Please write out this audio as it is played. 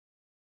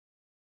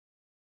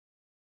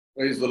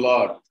Praise the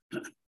Lord.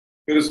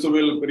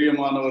 கிறிஸ்துவில்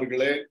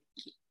பிரியமானவர்களே,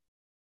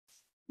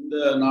 இந்த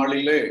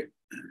நாளிலே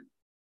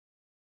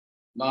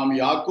நாம்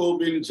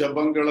யாக்கோபின்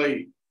ஜெபங்களை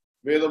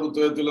வேத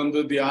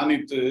புத்தகத்திலிருந்து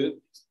தியானித்து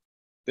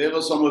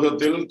தேவ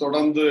சமூகத்தில்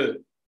தொடர்ந்து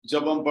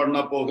ஜெபம்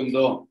பண்ண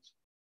போகின்றோம்.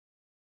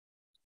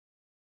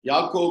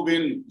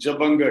 யாக்கோபின்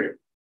ஜெபங்கள்,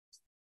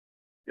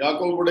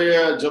 யாக்கோபுடைய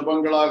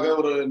ஜெபங்களாக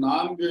ஒரு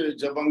 4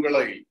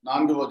 ஜெபங்களை,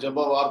 4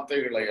 ஜெப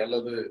வார்த்தைகளை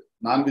அல்லது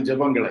 4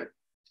 ஜெபங்களை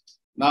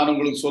நான்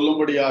உங்களுக்கு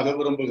சொல்லும்படியாக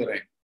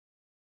விரும்புகிறேன்.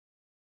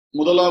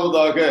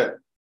 முதலாவதாக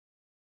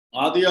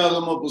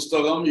ஆதியாகம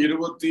புஸ்தகம்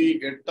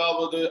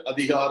 28வது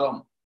அதிகாரம்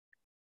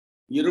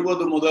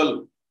 20 முதல்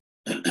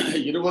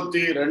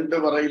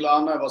 22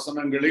 வரையிலான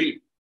வசனங்களில்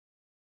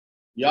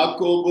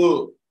யாக்கோபு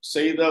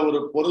செய்த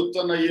ஒரு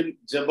பொருத்தனையின்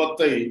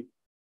ஜெபத்தை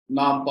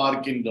நாம்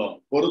பார்க்கின்றோம்.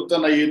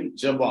 பொருத்தனையின்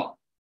ஜெபம்,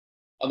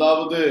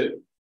 அதாவது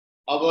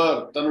அவர்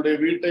தன்னுடைய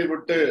வீட்டை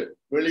விட்டு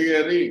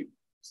வெளியேறி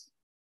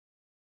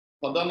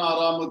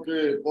பதனாராமுக்கு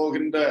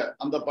போகின்ற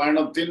அந்த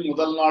பயணத்தின்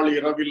முதல் நாள்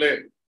இரவிலே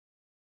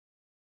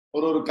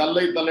ஒரு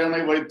கல்லை தலையணை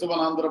வைத்து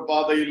வனாந்திர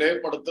பாதையிலே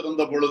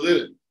படுத்திருந்த பொழுது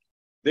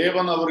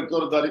தேவன் அவருக்கு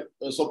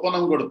ஒரு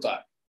சொப்பனம்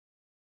கொடுத்தார்.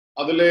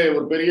 அதிலே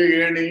ஒரு பெரிய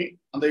ஏணி,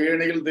 அந்த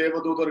ஏணியில்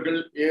தேவதூதர்கள்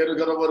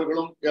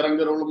ஏறுகிறவர்களும்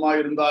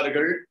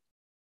இறங்குறவர்களுமாயிருந்தார்கள்.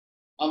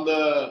 அந்த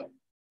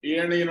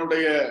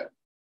ஏணியினுடைய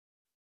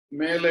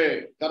மேலே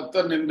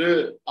கர்த்தர் நின்று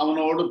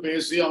அவனோடு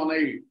பேசி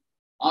அவனை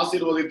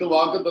ஆசீர்வதித்து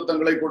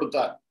வாக்குத்தத்தங்களை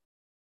கொடுத்தார்.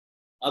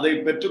 அதை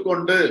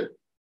பெற்றுக்கொண்டு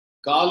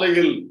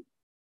காலையில்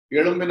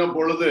எழும்பின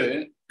பொழுது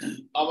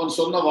அவன்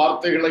சொன்ன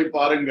வார்த்தைகளை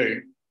பாருங்கள்.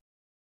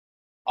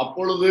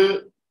 அப்பொழுது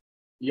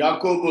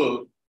யாக்கோபு,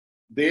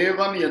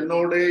 தேவன்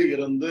என்னோடே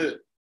இருந்து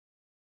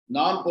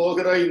நான்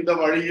போகிற இந்த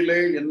வழியிலே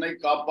என்னை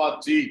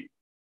காப்பாற்றி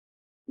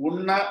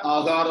உண்ண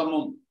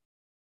ஆகாரமும்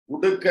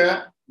உடுக்க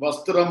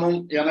வஸ்திரமும்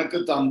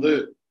எனக்கு தந்து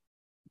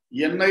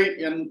என்னை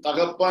என்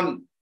தகப்பன்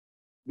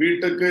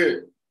வீட்டுக்கு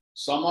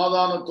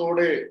சமாதானத்தோட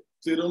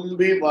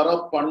திரும்பி வர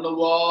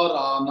பண்ணுவார்.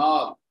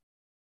 ஆனால்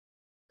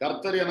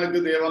கர்த்தர் எனக்கு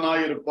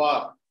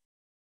தேவனாயிருப்பார்.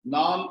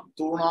 நான்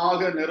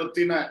தூணாக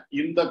நிறுத்தின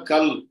இந்த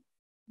கல்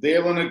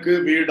தேவனுக்கு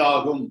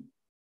வீடாகும்.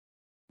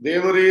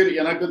 தேவரீர்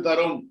எனக்கு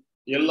தரும்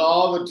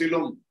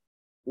எல்லாவற்றிலும்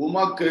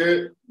உமக்கு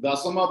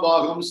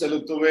தசமபாகம்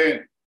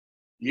செலுத்துவேன்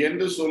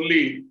என்று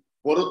சொல்லி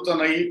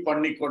பொருத்தனை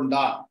பண்ணி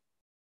கொண்டான்.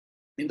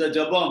 இந்த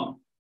ஜெபம்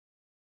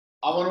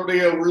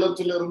அவனுடைய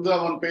உள்ளத்திலிருந்து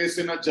அவன்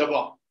பேசின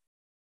ஜெபம்.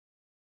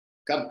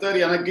 கர்த்தர்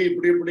எனக்கு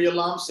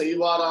இப்படியெல்லாம்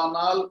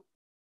செய்வாரானால்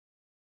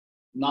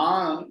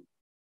நான்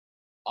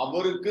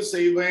அவருக்கு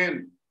செய்வேன்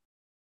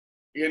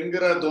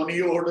என்கிற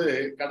தொனியோடு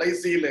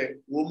கடைசியிலே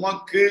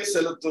உமக்கு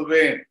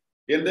செலுத்துவேன்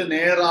என்று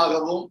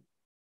நேராகவும்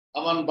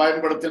அவன்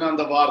பயன்படுத்தின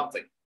அந்த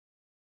வார்த்தை.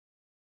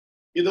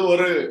 இது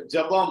ஒரு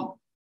ஜெபம்,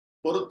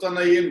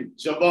 பொருத்தனையின்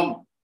ஜெபம்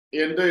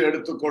என்று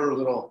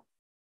எடுத்துக்கொள்கிறோம்.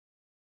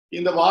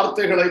 இந்த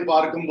வார்த்தைகளை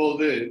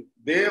பார்க்கும்போது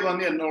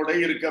தேவன் என்னோட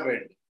இருக்க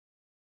வேண்டும்.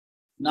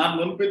 நான்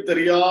முன்பின்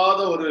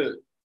தெரியாத ஒரு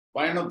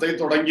பயணத்தை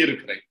தொடங்கி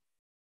இருக்கிறேன்.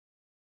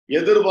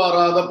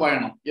 எதிர்பாராத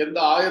பயணம், எந்த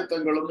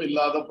ஆயத்தங்களும்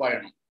இல்லாத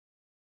பயணம்.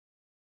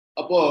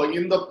 அப்போ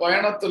இந்த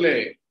பயணத்திலே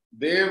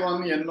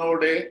தேவன்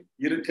என்னோட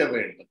இருக்க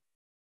வேண்டும்.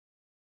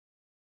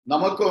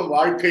 நமக்கும்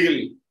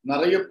வாழ்க்கையில்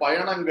நிறைய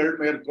பயணங்கள்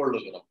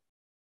மேற்கொள்ளுகிறோம்.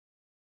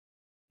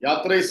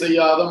 யாத்திரை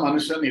செய்யாத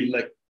மனுஷன்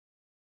இல்லை.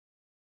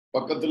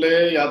 பக்கத்திலே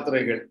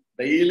யாத்திரைகள்,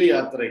 டெய்லி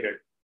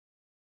யாத்திரைகள்,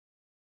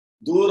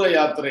 தூர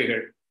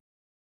யாத்திரைகள்,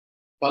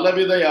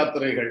 பலவித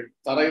யாத்திரைகள்,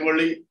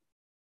 தரைவழி,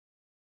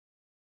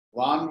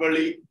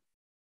 வான்வழி,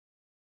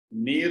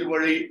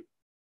 நீர்வழி,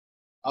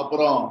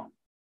 அப்புறம்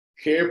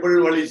கேபிள்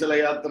வழி சில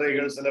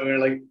யாத்திரைகள், சில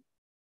வேளை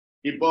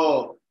இப்போ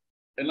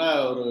என்ன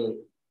ஒரு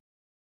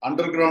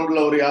அண்டர்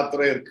கிரவுண்ட்ல ஒரு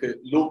யாத்திரை இருக்கு,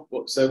 லூப்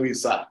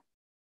சர்வீஸா,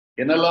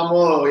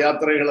 என்னெல்லாமோ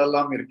யாத்திரைகள்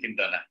எல்லாம்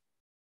இருக்கின்றன.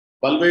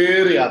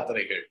 பல்வேறு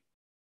யாத்திரைகள்.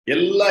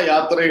 எல்லா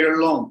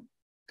யாத்திரைகளிலும்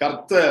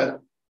கர்த்தர்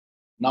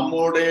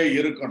நம்மோட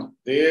இருக்கணும்.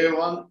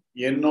 தேவன்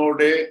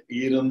என்னோட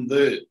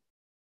இருந்து,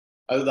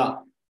 அதுதான்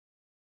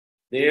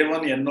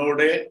தேவன் என்னோட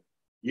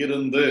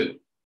இருந்து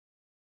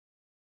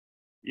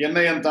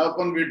என்னை என்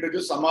தகப்பன் வீட்டுக்கு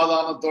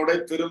சமாதானத்தோட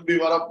திரும்பி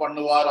வர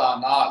பண்ணுவார்.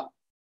 ஆனால்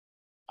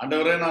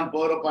ஆண்டவரே, நான்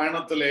போற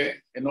பயணத்திலே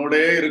என்னோட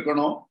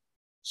இருக்கணும்,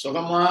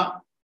 சுகமா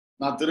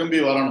நான்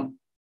திரும்பி வரணும்.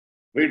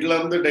 வீட்டுல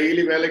இருந்து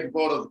டெய்லி வேலைக்கு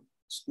போறது,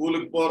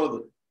 ஸ்கூலுக்கு போறது,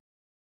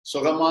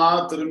 சுகமா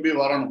திரும்பி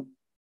வரணும்.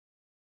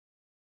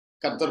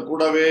 கர்த்தர்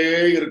கூடவே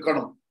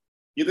இருக்கணும்.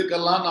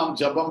 இதுக்கெல்லாம் நாம்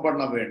ஜெபம்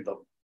பண்ண வேண்டும்.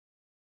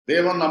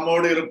 தேவன்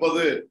நம்மோடு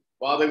இருப்பது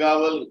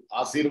பாதுகாவல்,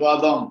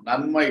 ஆசீர்வாதம்,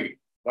 நன்மை,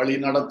 வழி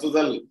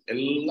நடத்துதல்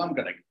எல்லாம்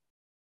கிடைக்கும்.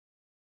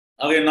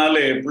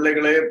 அதனாலே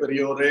பிள்ளைகளே,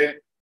 பெரியோரே,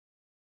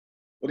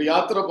 ஒரு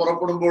யாத்திரை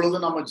புறப்படும் பொழுது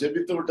நம்ம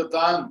ஜெபித்து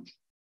விட்டுத்தான்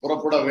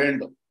புறப்பட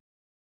வேண்டும்.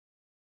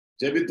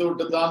 ஜெபித்து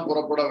விட்டுத்தான்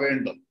புறப்பட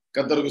வேண்டும்.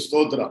 கர்த்தருக்கு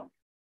ஸ்தோத்திரம்.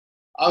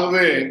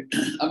 ஆகவே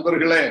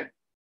அன்பர்களே,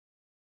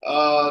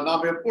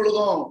 நாம்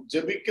எப்பொழுதும்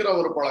ஜெபிக்கிற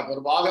ஒரு பழக்கம்.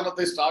 ஒரு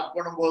வாகனத்தை ஸ்டார்ட்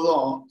பண்ணும்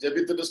போதும்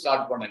ஜெபித்துட்டு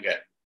ஸ்டார்ட் பண்ணுங்க.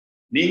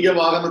 நீங்க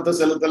வாகனத்தை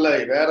செலுத்தல,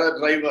 வேற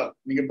டிரைவர்,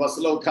 நீங்க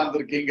பஸ்ல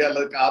உட்கார்ந்துருக்கீங்க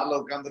அல்லது கார்ல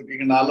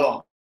உட்கார்ந்துருக்கீங்கனாலும்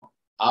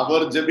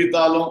அவர்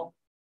ஜெபித்தாலும்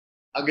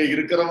அங்க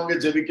இருக்கிறவங்க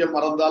ஜெபிக்க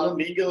மறந்தாலும்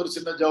நீங்க ஒரு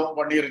சின்ன ஜெபம்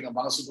பண்ணிருங்க.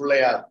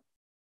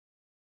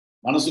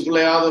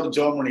 மனசுக்குள்ளையாவது ஒரு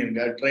ஜெபம்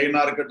பண்ணிருங்க.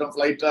 ட்ரெயினா இருக்கட்டும்,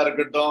 ஃபிளைட்டா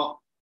இருக்கட்டும்,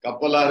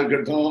 கப்பலா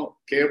இருக்கட்டும்,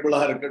 கேபிளா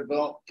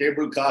இருக்கட்டும்,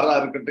 கேபிள் காரா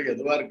இருக்கட்டும்,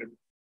 எதுவா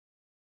இருக்கட்டும்,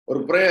 ஒரு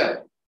பிரேயர்.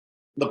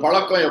 இந்த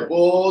பழக்கம்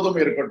எப்போதும்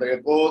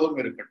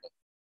இருக்கட்டும்.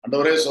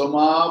 ஆண்டவரே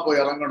சோமா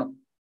போய் இறங்கணும்,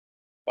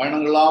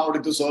 பயணங்கள்லாம்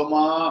முடித்து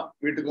சோமா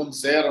வீட்டுக்கு வந்து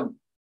சேரணும்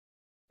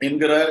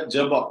என்கிற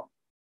ஜெபம்.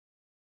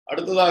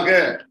 அடுத்ததாக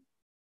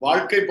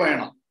வாழ்க்கை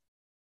பயணம்.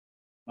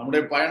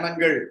 நம்முடைய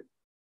பயணங்கள்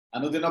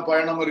அனுதின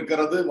பயணம்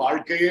இருக்கிறது.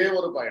 வாழ்க்கையே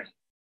ஒரு பயணம்.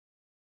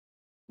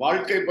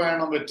 வாழ்க்கை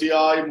பயணம்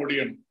வெற்றியாய்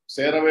முடியணும்.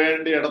 சேர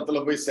வேண்டிய இடத்துல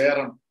போய்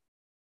சேரணும்.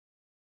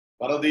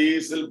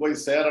 பரதீசில்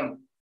போய் சேரணும்.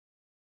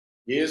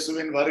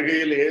 இயேசுவின்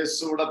வருகையில்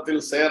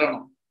இயேசுவிடத்தில்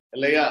சேரணும்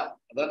இல்லையா?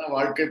 அதான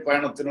வாழ்க்கை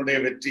பயணத்தினுடைய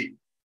வெற்றி.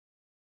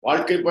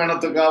 வாழ்க்கை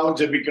பயணத்துக்காகவும்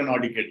ஜெபிக்கணும்.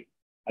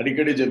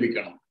 அடிக்கடி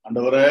ஜெபிக்கணும்.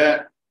 ஆண்டவரே,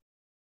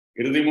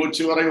 இறுதி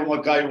மூச்சு வரை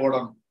உமக்காய்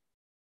ஓடணும்,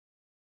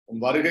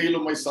 உன் வருகையில்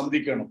உம்மை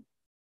சந்திக்கணும்.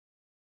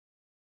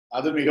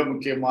 அது மிக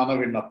முக்கியமான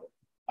விண்ணப்பம்.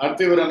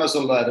 அடுத்து இவர் என்ன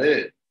சொல்றாரு?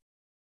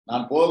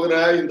 நான் போகிற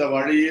இந்த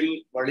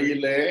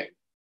வழியிலே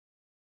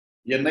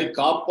என்னை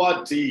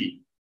காப்பாற்றி.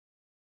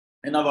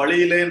 ஏன்னா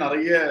வழியிலே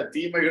நிறைய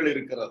தீமைகள்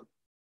இருக்கிறது.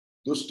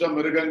 துஷ்ட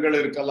மிருகங்கள்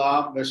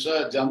இருக்கலாம், விஷ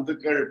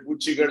ஜந்துக்கள்,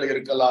 பூச்சிகள்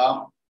இருக்கலாம்,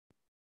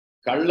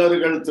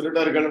 கள்ளர்கள்,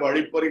 திருடர்கள்,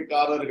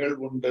 வழிப்பறிக்காரர்கள்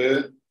உண்டு,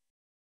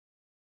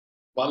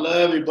 பல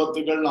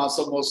விபத்துகள்,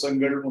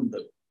 நாசமோசங்கள்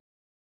உண்டு.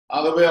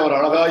 ஆகவே அவர்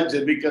அழகாய்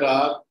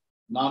ஜெபிக்கிறார்,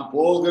 நான்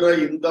போகிற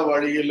இந்த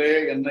வழியிலே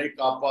என்னை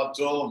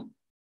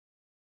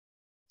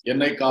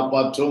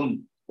காப்பாற்றும்.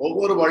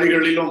 ஒவ்வொரு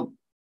வழிகளிலும்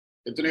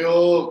எத்தனையோ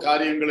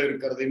காரியங்கள்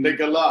இருக்கிறது.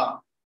 இன்றைக்கெல்லாம்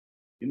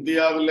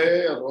இந்தியாவிலே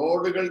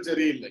ரோடுகள்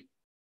சரியில்லை.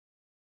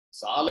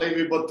 சாலை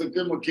விபத்துக்கு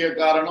முக்கிய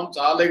காரணம்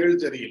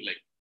சாலைகள் சரியில்லை.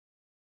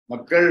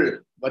 மக்கள்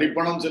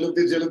வரிப்பணம்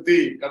செலுத்தி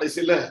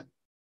கடைசியில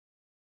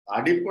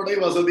அடிப்படை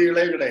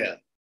வசதிகளே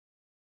கிடையாது.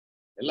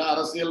 எல்லா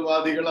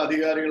அரசியல்வாதிகள்,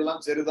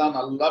 அதிகாரிகள்லாம் சரிதான்,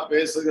 நல்லா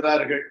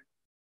பேசுகிறார்கள்.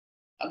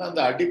 ஆனா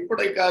அந்த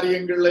அடிப்படை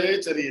காரியங்களே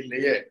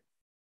சரியில்லையே.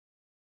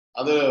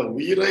 அது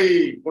உயிரை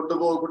கொண்டு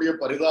போகக்கூடிய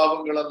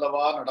பரிதாபங்கள்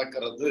அல்லவா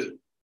நடக்கிறது.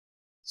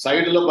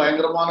 சைடுல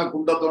பயங்கரமான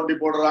குண்டை தோண்டி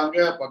போடுறாங்க,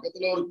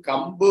 பக்கத்துல ஒரு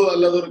கம்பு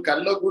அல்லது ஒரு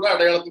கல்லை கூட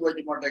அடையாளத்துக்கு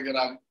வைக்க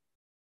மாட்டேங்கிறாங்க.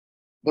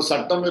 இப்ப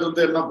சட்டம்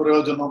இருந்து என்ன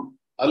பிரயோஜனம்?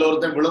 அதுல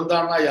ஒருத்தன்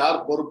விழுந்தான்னா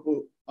யார் பொறுப்பு?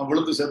 அவன்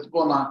விழுந்து செத்து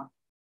போனா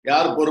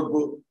யார்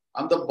பொறுப்பு?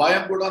 அந்த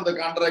பயம் கூட அந்த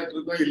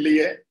கான்ட்ராக்டருக்கும்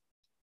இல்லையே.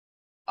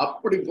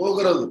 அப்படி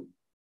போகிறது.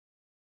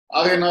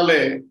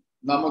 ஆகையினாலே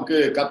நமக்கு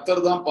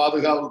கர்த்தர் தான்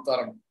பாதுகாப்பு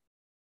தரணும்.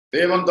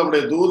 தேவன்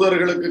தம்முடைய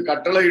தூதர்களுக்கு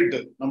கட்டளையிட்டு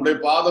நம்முடைய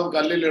பாதம்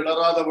கல்லில்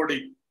இடராதபடி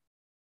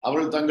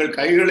அவள் தங்கள்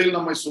கைகளில்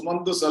நம்மை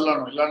சுமந்து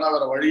செல்லணும். இல்லைன்னா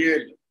வேற வழியே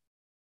இல்லை.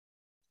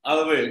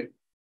 ஆகவே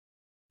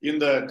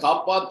இந்த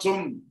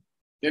காப்பாற்றும்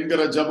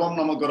என்கிற ஜபம்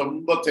நமக்கு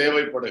ரொம்ப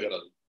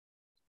தேவைப்படுகிறது.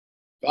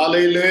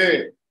 காலையிலே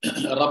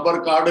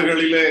ரப்பர்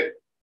காடுகளிலே,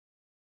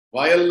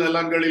 வயல்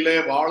நிலங்களிலே,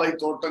 வாழை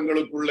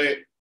தோட்டங்களுக்குள்ளே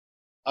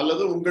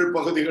அல்லது உங்கள்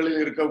பகுதிகளில்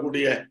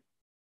இருக்கக்கூடிய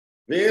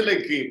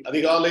வேலைக்கு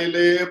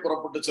அதிகாலையிலே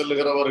புறப்பட்டு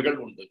செல்லுகிறவர்கள்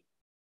உண்டு.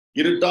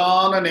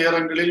 இருட்டான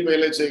நேரங்களில்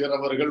வேலை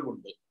செய்கிறவர்கள்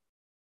உண்டு.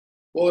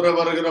 போற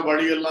வருகிற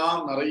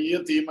வழியெல்லாம் நிறைய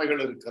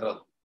தீமைகள்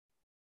இருக்கிறது.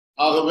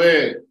 ஆகவே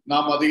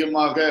நாம்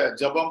அதிகமாக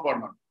ஜபம்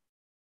பண்ணணும்.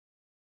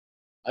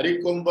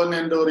 அரிக்கொம்பன்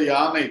என்ற ஒரு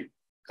யானை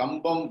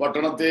கம்பம்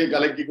பட்டணத்தையே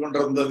கலக்கி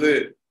கொண்டிருந்தது.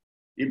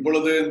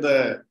 இப்பொழுது இந்த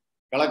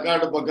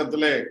களக்காடு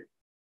பக்கத்திலே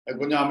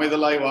கொஞ்சம்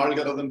அமைதலாய்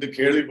வாழ்கிறது என்று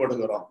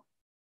கேள்விப்படுகிறோம்.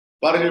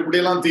 பாருங்க,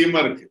 இப்படியெல்லாம்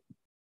தீமை இருக்கு.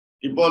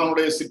 இப்போ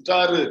நம்முடைய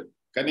சிற்றாறு,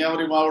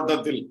 கன்னியாகுமரி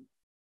மாவட்டத்தில்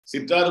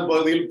சிற்றாறு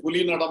பகுதியில் புலி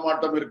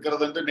நடமாட்டம்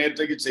இருக்கிறது என்று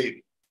நேற்றைக்கு செய்தி.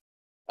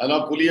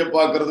 அதெல்லாம் புலியை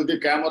பார்க்கறதுக்கு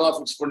கேமரா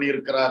பிக்ஸ் பண்ணி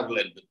இருக்கிறார்கள்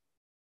என்று.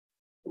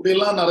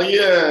 இப்படியெல்லாம் நிறைய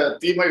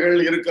தீமைகள்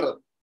இருக்கிறது.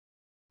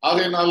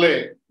 ஆகையினாலே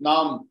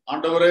நாம்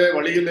ஆண்டவரே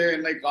வழியிலே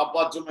என்னை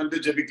காப்பாற்றும் என்று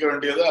ஜெபிக்க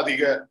வேண்டியது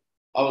அதிக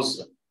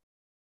அவசியம்.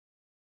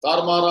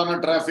 தாறுமாறான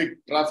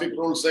டிராபிக்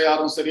ரூல்ஸை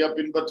யாரும் சரியா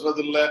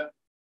பின்பற்றுறது இல்லை.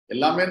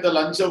 எல்லாமே இந்த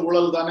லஞ்ச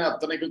ஊழல் தானே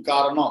அத்தனைக்கும்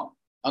காரணம்.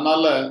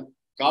 அதனால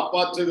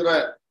காப்பாற்றுகிற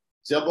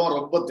ஜெபம்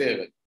ரொம்ப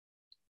தேவை.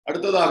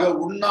 அடுத்ததாக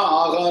உண்ண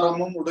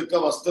ஆகாரமும் உடுக்க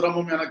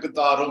வஸ்திரமும் எனக்கு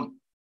தாரும்.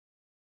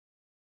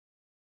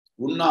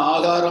 உண்ண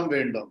ஆகாரம்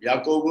வேண்டும்.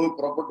 யாக்கோபு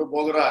புறப்பட்டு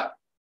போகிறார்.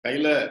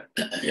 கையில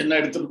என்ன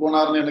எடுத்துட்டு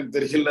போனார்னு எனக்கு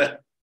தெரியல.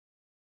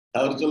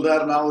 அவர்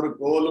சொல்றாரு, நான் ஒரு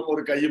கோலும்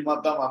ஒரு கையுமா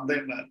தான்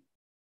வந்தேன்.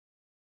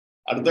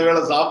 அடுத்த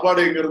வேளை சாப்பாடு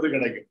எங்கிறது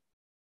கிடைக்கும்.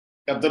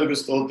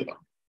 கர்த்தருக்கு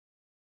ஸ்தோத்திரம்.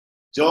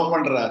 ஜெபம்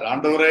பண்றாரு,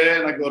 ஆண்டவரே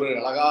எனக்கு ஒரு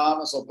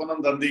அழகான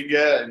சொப்பனம் தந்தீங்க,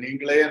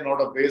 நீங்களே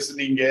என்னோட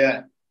பேசுனீங்க,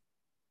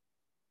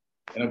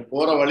 எனக்கு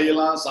போற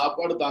வழியெல்லாம்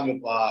சாப்பாடு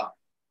தாங்கப்பா,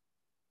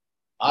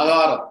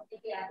 ஆகாரம்.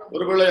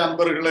 ஒருவேளை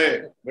அன்பர்களே,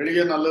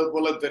 வெளியே நல்லது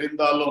போல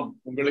தெரிந்தாலும்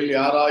உங்களில்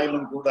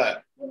யாராயிலும் கூட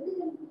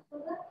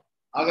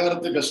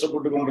ஆகாரத்துக்கு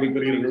கஷ்டப்பட்டு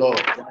கொண்டிருக்கிறீர்களோ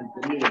எனக்கு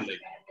தெரியவில்லை.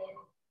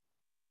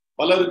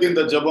 பலருக்கு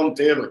இந்த ஜெபம்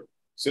தேவை.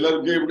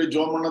 சிலருக்கு இப்படி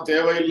ஜெபம் பண்ண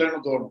தேவையில்லைன்னு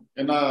தோணும்,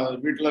 ஏன்னா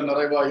வீட்டுல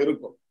நிறைவா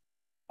இருக்கும்.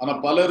 ஆனா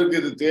பலருக்கு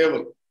இது தேவை.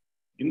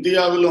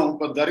 இந்தியாவிலும்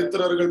இப்ப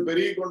தரித்திரர்கள்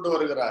பெருகி கொண்டு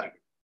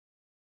வருகிறார்கள்.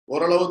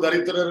 ஓரளவு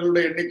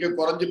தரித்திரர்களுடைய எண்ணிக்கை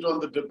குறைஞ்சிட்டு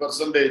வந்துட்டு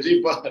பெர்சன்டேஜ்,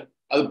 இப்ப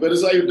அது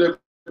பெருசாகிட்டே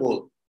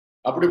போகுது.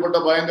 அப்படிப்பட்ட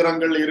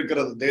பயங்கரங்கள்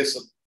இருக்கிறது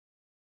தேசம்.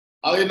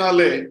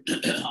 அதனாலே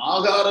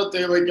ஆகார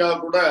தேவைக்காக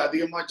கூட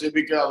அதிகமா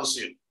ஜெபிக்க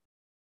அவசியம்.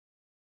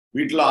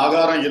 வீட்டுல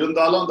ஆகாரம்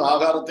இருந்தாலும் அந்த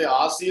ஆகாரத்தை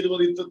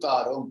ஆசீர்வதித்து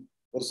தாரும்.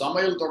 ஒரு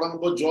சமையல்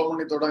தொடங்கும் போது ஜெபம்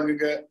பண்ணி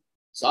தொடங்குங்க.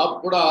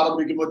 சாப்பிட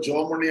ஆரம்பிக்கும் போது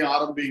ஜெபம் பண்ணி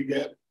ஆரம்பிங்க.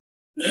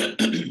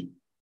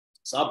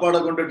 சாப்பாடை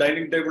கொண்டு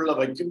டைனிங் டேபிள்ல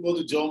வைக்கும் போது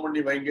ஜெபம்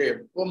பண்ணி வைங்க.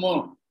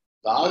 எப்பவும்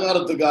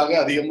ஆகாரத்துக்காக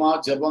அதிகமா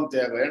ஜெபம்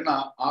தேவை. ஏன்னா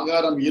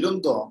ஆகாரம்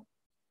இருந்தோம்,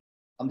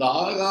 அந்த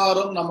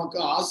ஆகாரம் நமக்கு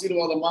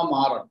ஆசீர்வாதமா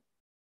மாறணும்.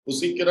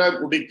 புசிக்கிற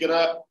குடிக்கிற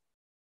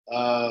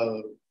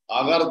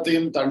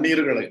ஆகாரத்தையும்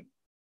தண்ணீர்களையும்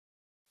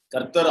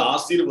கர்த்தர்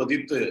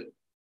ஆசீர்வதித்து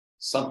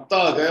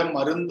சத்தாக,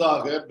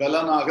 மருந்தாக,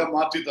 பலனாக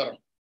மாற்றி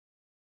தரணும்.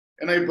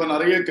 ஏன்னா இப்ப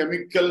நிறைய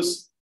கெமிக்கல்ஸ்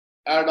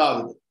ஆட்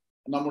ஆகுது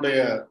நம்முடைய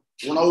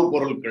உணவுப்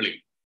பொருட்களில்,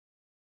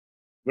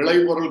 விளை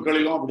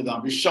பொருட்களிலும்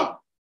அப்படிதான். விஷம்,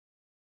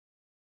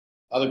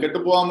 அது கெட்டு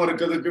போகாம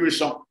இருக்கிறதுக்கு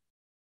விஷம்,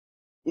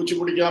 பூச்சி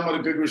பிடிக்காம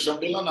இருக்கிறதுக்கு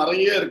விஷம், எல்லாம்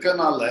நிறைய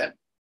இருக்கனால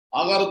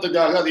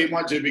ஆகாரத்துக்காக அதிகமா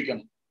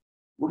ஜெபிக்கணும்.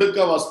 உடுக்க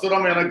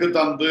வஸ்திரம் எனக்கு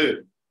தந்து,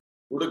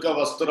 உடுக்க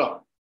வஸ்திரம்,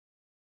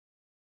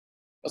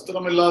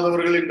 வஸ்திரம்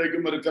இல்லாதவர்கள்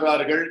இன்றைக்கும்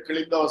இருக்கிறார்கள்.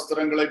 கிழிந்த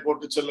வஸ்திரங்களை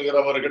போட்டு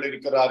செல்லுகிறவர்கள்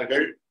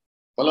இருக்கிறார்கள்.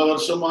 பல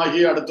வருஷமாகி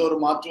அடுத்த ஒரு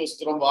மாற்று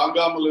வஸ்திரம் வாங்க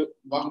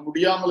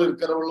முடியாமல்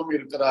இருக்கிறவர்களும்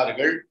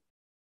இருக்கிறார்கள்.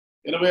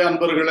 எனவே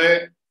அன்பர்களே,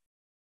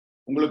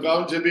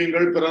 உங்களுக்காகவும்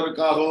ஜெபியுங்கள்,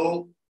 பிறருக்காகவும்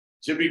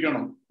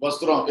ஜெபிக்கணும்.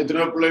 வஸ்திரம்,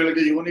 எத்தனையோ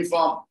பிள்ளைகளுக்கு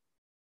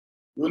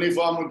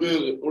யூனிஃபார்முக்கு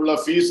உள்ள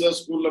ஃபீஸ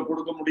ஸ்கூல்ல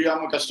கொடுக்க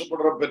முடியாம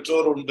கஷ்டப்படுற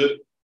பெற்றோர் உண்டு.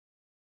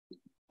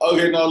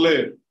 ஆகையினாலே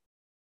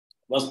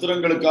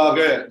வஸ்திரங்களுக்காக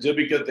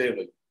ஜெபிக்க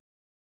தேவை.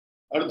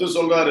 அடுத்து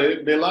சொல்றாரு,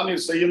 இப்படியெல்லாம் நீ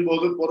செய்யும்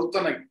போது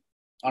பொருத்தனை,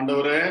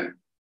 ஆண்டவரே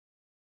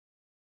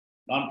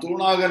நான்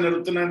தூணாக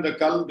நிறுத்தின இந்த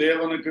கல்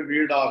தேவனுக்கு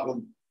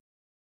வீடாகும்.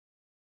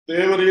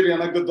 தேவரீர்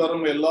எனக்கு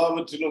தரும்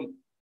எல்லாவற்றிலும்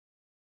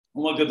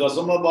உமக்கு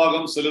தசம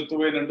பாகம்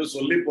செலுத்துவேன் என்று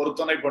சொல்லி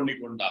பொருத்தனை பண்ணி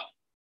கொண்டார்.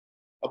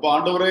 அப்ப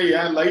ஆண்டவரே,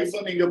 என்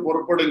லைஃப நீங்க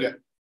பொறுப்படுங்க.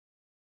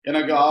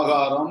 எனக்கு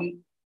ஆகாரம்,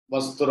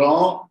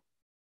 வஸ்திரம்,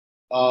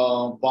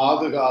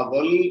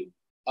 பாதுகாவல்,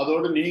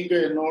 அதோடு நீங்க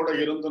என்னோட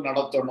இருந்து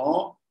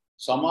நடத்தணும்,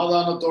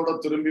 சமாதானத்தோட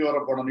திரும்பி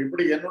வரப்படணும்.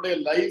 இப்படி என்னுடைய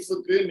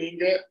லைஃபுக்கு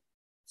நீங்க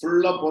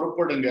ஃபுல்லா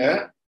பொறுப்படுங்க.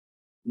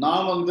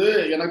 நான்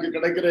எனக்கு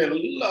கிடைக்கிற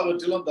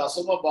எல்லாவற்றிலும்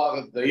தசம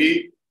பாகத்தை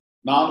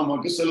நான்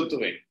உமக்கு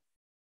செலுத்துவேன்.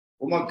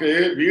 உமக்கு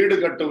வீடு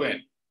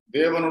கட்டுவேன்,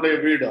 தேவனுடைய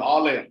வீடு,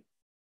 ஆலயம்.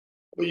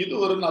 இது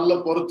ஒரு நல்ல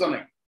பொருத்தனை.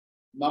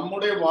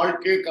 நம்முடைய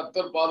வாழ்க்கையை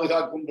கர்த்தர்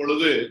பாதுகாக்கும்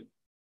பொழுது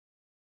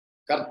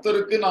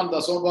கர்த்தருக்கு நான்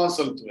தசமபாகம்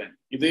செலுத்துவேன்.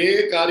 இதே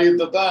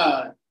காரியத்தை தான்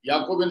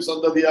யாக்கோபின்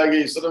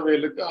சந்ததியாகிய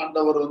இஸ்ரவேலுக்கு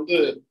ஆண்டவர்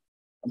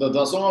அந்த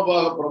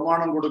தசமபாக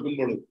பிரமாணம் கொடுக்கும்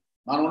பொழுது,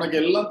 நான் உனக்கு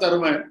எல்லாம்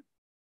தருவேன்,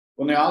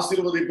 உன்னை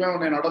ஆசீர்வதிப்பேன்,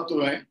 உன்னை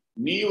நடத்துவேன்,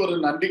 நீ ஒரு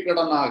நன்றி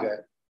கடனாக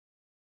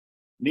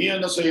நீ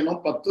என்ன செய்யணும்,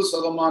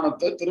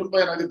 10% திரும்ப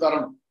எனக்கு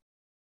தரணும்.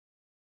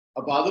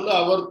 அப்ப அதுல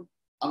அவர்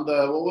அந்த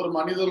ஒவ்வொரு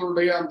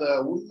மனிதர்களுடைய அந்த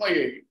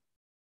உண்மையை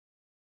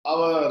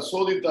அவர்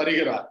சோதித்து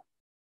அறிகிறார்.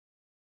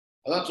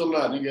 அதான் சொல்ற,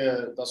 நீங்க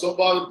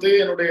தசமபாகத்தை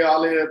என்னுடைய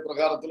ஆலய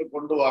பிரகாரத்துல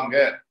கொண்டு வாங்க,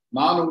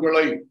 நான்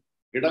உங்களை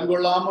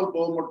இடங்கொள்ளாமல்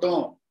போக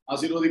மட்டும்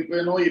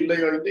ஆசீர்வதிப்பேனோ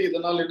இல்லையோ என்று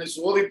இதனால் என்னை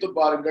சோதித்து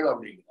பாருங்கள்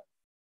அப்படிங்கிறார்.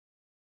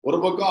 ஒரு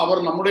பக்கம்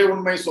அவர் நம்முடைய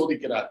உண்மையை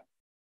சோதிக்கிறார்.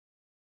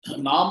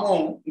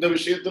 நாமும் இந்த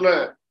விஷயத்துல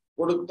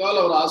கொடுத்தால்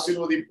அவர்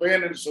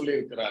ஆசீர்வதிப்பேன் என்று சொல்லி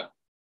இருக்கிறார்.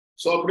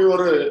 சோ அப்படி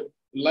ஒரு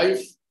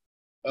லைஃப்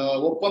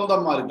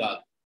ஒப்பந்தம் மாறிதார்.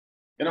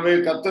 எனவே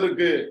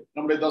கர்த்தருக்கு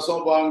நம்முடைய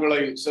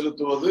தசமபாகங்களை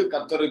செலுத்துவது,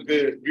 கர்த்தருக்கு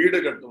வீடு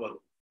கட்டுவது,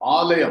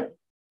 ஆலயம்,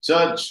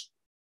 சர்ச்,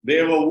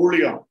 தேவ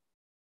ஊழியம்,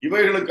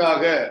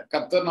 இவைகளுக்காக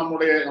கர்த்தர்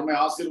நம்மை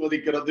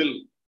ஆசீர்வதிக்கிறதில்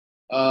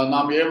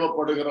நாம்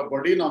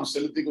ஏவப்படுகிறபடி நாம்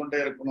செலுத்தி கொண்டே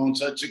இருக்கணும்.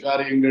 சர்ச்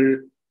காரியங்கள்,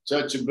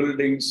 சர்ச்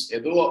பில்டிங்ஸ்,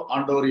 ஏதோ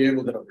ஆண்டவர்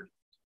ஏவுகிறபடி.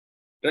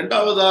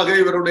 இரண்டாவதாக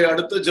இவருடைய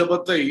அடுத்த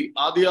ஜெபத்தை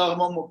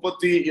ஆதியாகமம்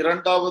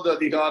 32வது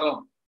அதிகாரம்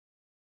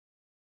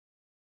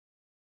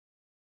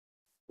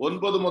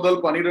 9 முதல்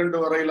 12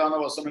 வரையிலான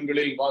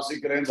வசனங்களில்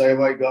வாசிக்கிறேன்,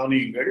 தயவாய்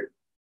கவனியுங்கள்.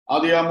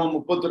 ஆதியாகமம்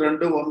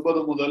 32,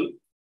 9 முதல்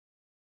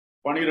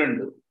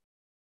 12.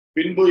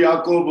 பின்பு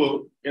யாக்கோபு,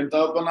 என்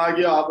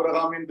தகப்பனாகிய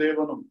ஆபிரகாமின்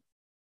தேவனும்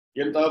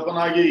என்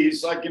தகப்பனாகிய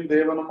ஈசாக்கின்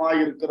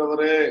தேவனுமாய்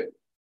இருக்கிறவரே,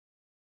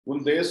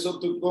 உன்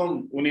தேசத்துக்கும்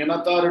உன்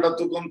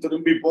இனத்தாரிடத்துக்கும்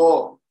திரும்பி போ,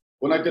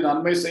 உனக்கு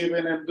நன்மை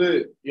செய்வேன் என்று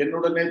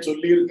என்னுடனே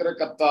சொல்லி இருக்கிற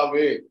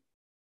கர்த்தாவே,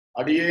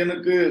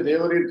 அடியேனுக்கு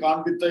தேவரீர்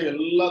காண்பித்த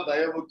எல்லா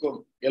தயவுக்கும்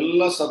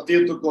எல்லா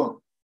சத்தியத்துக்கும்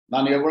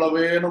நான்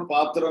எவ்வளவேனும்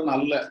பாத்திரன்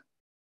அல்ல.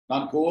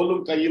 நான்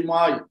கோலும்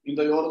கையுமாய்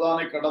இந்த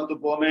யோர்தானை கடந்து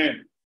போனேன்.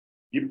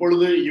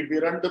 இப்பொழுது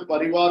இவ்விரண்டு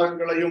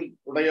பரிவாரங்களையும்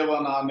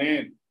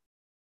உடையவனானேன்.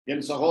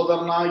 என்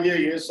சகோதரனாகிய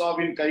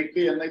ஏசாவின்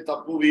கைக்கு என்னை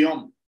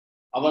தப்புவியும்.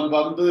 அவன்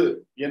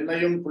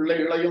என்னையும்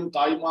பிள்ளைகளையும்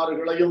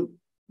தாய்மார்களையும்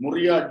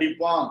முறிய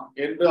அடிப்பான்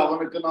என்று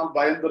அவனுக்கு நான்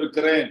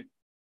பயந்திருக்கிறேன்.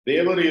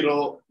 தேவரீரோ,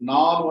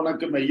 நான்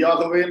உனக்கு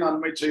மெய்யாகவே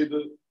நன்மை செய்து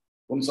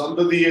உன்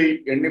சந்ததியை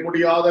எண்ணி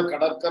முடியாத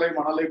கடற்கரை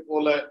மணலை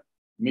போல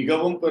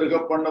மிகவும் பெருக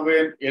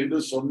பண்ணுவேன் என்று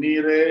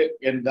சொன்னீரே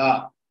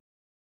என்றார்.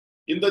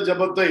 இந்த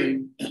ஜபத்தை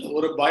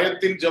ஒரு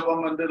பயத்தின்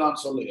ஜபம் என்று நான்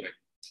சொல்லுகிறேன்.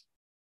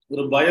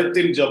 ஒரு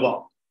பயத்தின்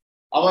ஜபம்.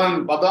 அவன்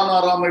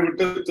பதானாராமை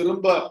விட்டு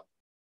திரும்ப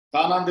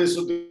கானான்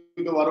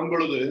தேசத்துக்கு வரும்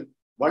பொழுது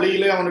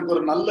வழியிலே அவனுக்கு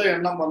ஒரு நல்ல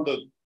எண்ணம்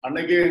வந்தது.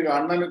 அன்னைக்கு எங்க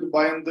அண்ணனுக்கு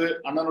பயந்து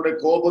அண்ணனுடைய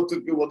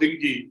கோபத்துக்கு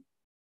ஒதுங்கி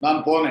நான்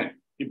போனேன்.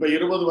 இப்ப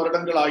 20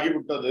 வருடங்கள்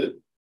ஆகிவிட்டது.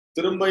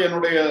 திரும்ப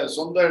என்னுடைய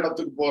சொந்த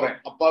இடத்துக்கு போறேன்,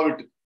 அப்பா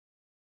வீட்டுக்கு.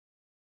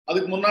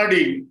 அதுக்கு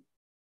முன்னாடி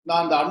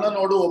நான் அந்த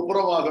அண்ணனோடு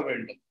ஒப்புரவாக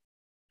வேண்டும்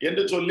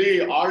என்று சொல்லி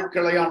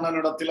ஆட்களை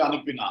அண்ணனிடத்தில்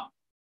அனுப்பினான்.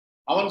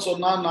 அவன்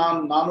சொன்னான், நான்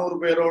 400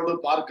 பேரோடு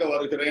பார்க்க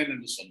வருகிறேன்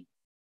என்று சொன்னான்.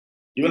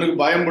 இவனுக்கு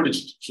பயம்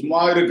பிடிச்சிட்டு,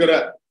 சும்மா இருக்கிற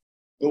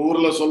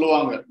ஊர்ல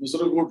சொல்லுவாங்க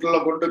மிஸ்ரு கூட்டுல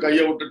கொண்டு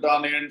கையை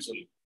விட்டுட்டானேன்னு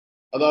சொல்லி,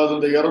 அதாவது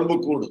இந்த எறும்பு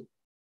கூடு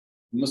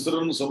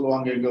மிஸ்ருன்னு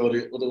சொல்லுவாங்க இங்க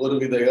ஒரு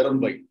வித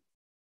எறும்பை.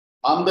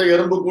 அந்த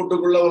எறும்பு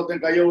கூட்டுக்குள்ள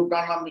ஒருத்தன் கையை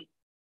விட்டான்னா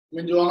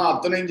மிஞ்சுவானா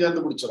அத்தனையும்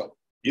சேர்ந்து பிடிச்சிடும்.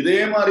 இதே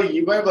மாதிரி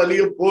இவன்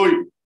வலிய போய்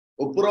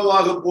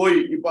ஒப்புரவாக போய்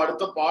இப்ப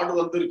அடுத்த பாடு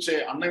வந்துருச்சே,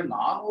 அண்ணன்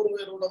 400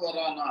 பேரோட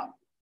வரானா.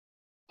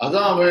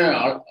 அதான்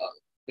அவன்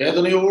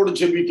வேதனையோடு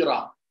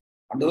செபிக்கிறான்,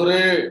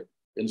 ஆண்டவரே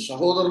என்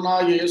சகோதரனா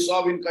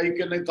ஏசாவின்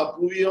கைக்கு என்னை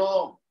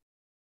தப்புவியும்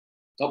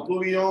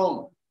தப்புவியும்,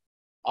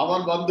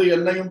 அவன் வந்து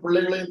என்னையும்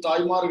பிள்ளைகளையும்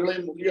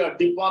தாய்மார்களையும் முடிய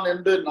அடிப்பான்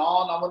என்று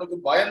நான் அவனுக்கு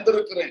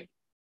பயந்திருக்கிறேன்.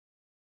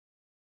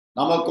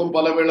 நமக்கும்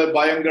பலவேளை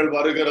பயங்கள்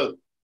வருகிறது.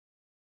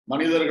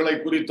 மனிதர்களை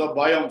குறித்த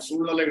பயம்,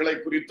 சூழ்நிலைகளை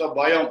குறித்த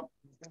பயம்,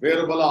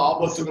 வேறு பல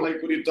ஆபத்துகளை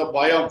குறித்த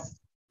பயம்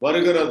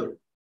வருகிறது.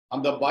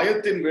 அந்த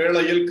பயத்தின்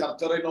வேளையில்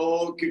கர்த்தரை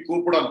நோக்கி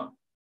கூப்பிடணும்.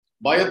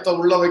 பயத்தை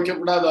உள்ள வைக்க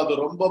கூடாது, அது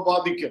ரொம்ப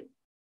பாதிக்கும்.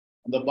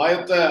 அந்த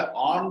பயத்தை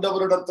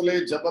ஆண்டவரிடத்திலே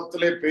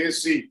ஜெபத்திலே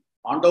பேசி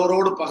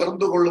ஆண்டவரோடு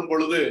பகிர்ந்து கொள்ளும்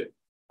பொழுது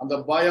அந்த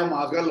பயம்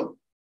அகலும்.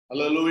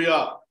 அல்லேலூயா.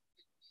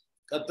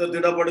 கர்த்தர்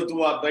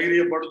திடப்படுத்துவார்,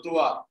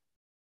 தைரியப்படுத்துவார்.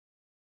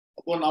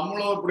 அப்போ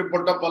நம்மளும்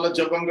இப்படிப்பட்ட பல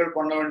ஜெபங்கள்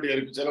பண்ண வேண்டிய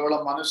இருக்கு. சிலவள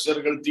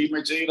மனுஷர்கள்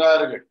தீமை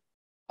செய்கிறார்கள்,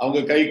 அவங்க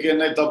கைக்கு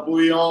என்னை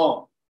தப்புவியும்.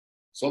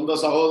 சொந்த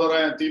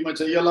சகோதரன் தீமை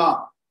செய்யலாம்,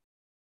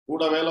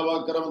 கூட வேலை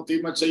பார்க்கிறவன்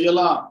தீமை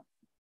செய்யலாம்,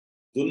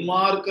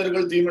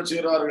 துன்மார்க்கர்கள் தீமை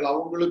செய்கிறார்கள்,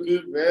 அவங்களுக்கு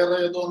வேற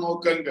ஏதோ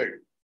நோக்கங்கள்.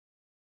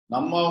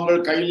 நம்ம அவங்க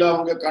கையில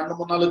அவங்க கண்ணு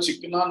முன்னால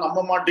சிக்கினா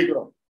நம்ம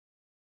மாட்டிக்கிறோம்,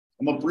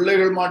 நம்ம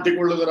பிள்ளைகள்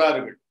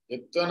மாட்டிக்கொள்ளுகிறார்கள்.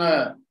 எத்தனை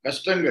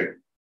கஷ்டங்கள்.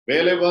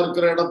 வேலை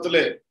பார்க்கிற இடத்துல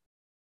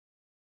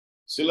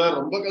சிலர்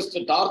ரொம்ப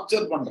கஷ்டம்,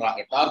 டார்ச்சர்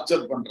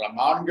பண்றாங்க.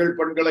 ஆண்கள்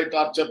பெண்களை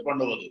டார்ச்சர்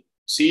பண்ணுவது,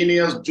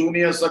 சீனியர்ஸ்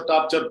ஜூனியர்ஸை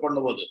டார்ச்சர்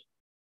பண்ணுவது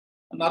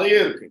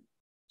நிறைய இருக்கு.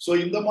 சோ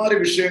இந்த மாதிரி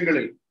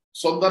விஷயங்களில்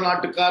சொந்த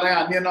நாட்டுக்காரன்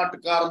அந்நிய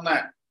நாட்டுக்காரனை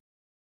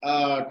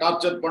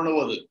டார்ச்சர்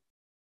பண்ணுவது,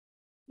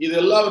 இது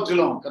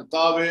எல்லாவற்றிலும்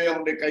கர்த்தாவே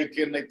அவனுடைய கைக்கு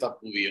என்னை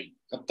தப்புவியும்,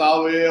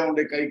 கர்த்தாவே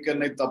அவனுடைய கைக்கு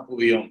என்னை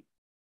தப்புவியும்.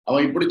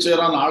 அவன் இப்படி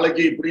செய்யறான்,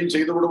 நாளைக்கு இப்படியும்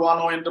செய்து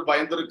விடுவானோ என்று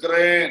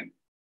பயந்திருக்கிறேன்.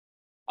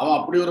 அவன்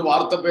அப்படி ஒரு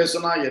வார்த்தை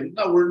பேசினா,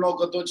 என்ன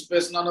உள்நோக்கத்தை வச்சு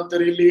பேசினானோ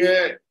தெரியலையே,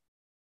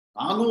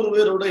 400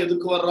 பேரோட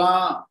எதுக்கு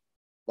வர்றான்,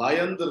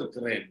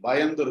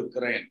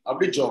 பயந்திருக்கிறேன்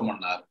அப்படி ஜெபம்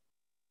பண்ணார்.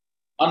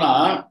 ஆனா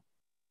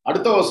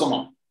அடுத்த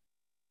வசனம்,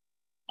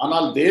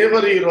 ஆனால்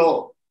தேவரீரோ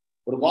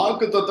ஒரு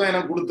வாக்கு தத்தம்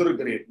எனக்கு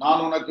கொடுத்திருக்கிறீர்,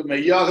 நான் உனக்கு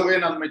மெய்யாகவே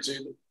நன்மை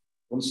செய்து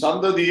உன்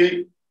சந்ததியை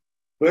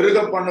பெருக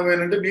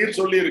பண்ணுவேன் என்று நீர்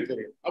சொல்லி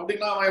இருக்கிறேன்.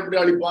 அப்படின்னா அவன் எப்படி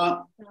அழிப்பான்?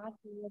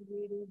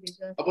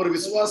 அப்ப ஒரு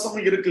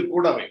விசுவாசமும் இருக்கு,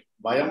 கூடவே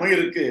பயமும்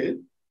இருக்கு,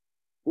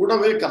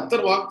 கூடவே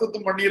கர்த்தர்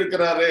வாக்குத்தத்தம் பண்ணி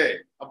இருக்கிறாரே,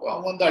 அப்போ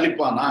அவன் வந்து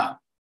அழிப்பானா?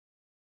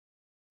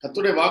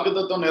 கர்த்தருடைய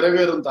வாக்குத்தத்தம்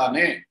நிறைவேறும்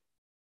தானே.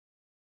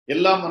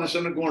 எல்லா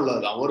மனுஷனுக்கும்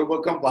உள்ளதுதான். ஒரு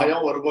பக்கம்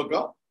பயம், ஒரு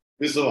பக்கம்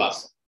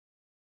விசுவாசம்.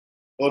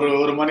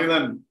 ஒரு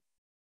மனிதன்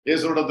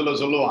இயேசுவிடத்துல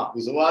சொல்லுவான்,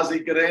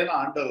 விசுவாசிக்கிறேன்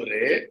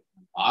ஆண்டவரே,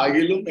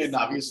 ஆகிலும் என்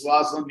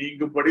அவிசுவாசம்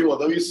நீங்கும்படி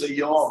உதவி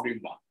செய்யும்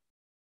அப்படின்பான்.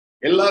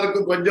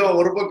 எல்லாருக்கும் கொஞ்சம்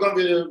ஒரு பக்கம்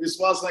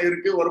விசுவாசம்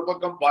இருக்கு, ஒரு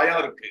பக்கம் பயம்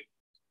இருக்கு.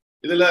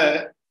 இதுல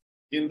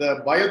இந்த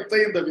பயத்தை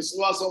இந்த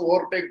விசுவாசம்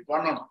ஓவர்டேக்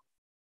பண்ணணும்.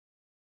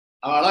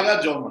 அவன் அழகா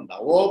ஜெபம்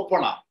பண்ணான்,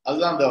 ஓப்பனா.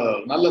 அதுதான் அந்த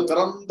நல்ல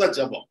திறந்த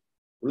ஜெபம்.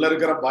 உள்ள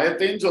இருக்கிற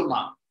பயத்தையும்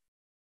சொன்னான்,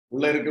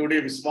 உள்ள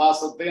இருக்கக்கூடிய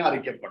விசுவாசத்தையும்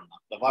அறிக்கை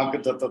பண்ணான், இந்த வாக்கு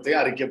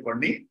தத்தத்தையும் அறிக்கை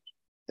பண்ணி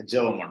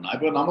ஜெபம் பண்ணான்.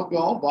 இப்ப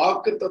நமக்கும்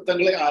வாக்கு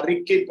தத்தங்களை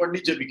அறிக்கை பண்ணி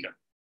ஜெபிக்கணும்.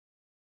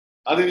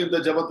 அது இந்த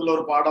ஜெபத்துல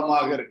ஒரு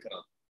பாடமாக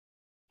இருக்கிறது.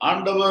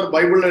 ஆண்டவர்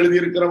பைபிள்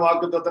எழுதியிருக்கிற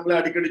வாக்கு தத்தங்களை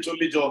அடிக்கடி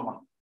சொல்லி ஜெபம்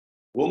பண்ணணும்.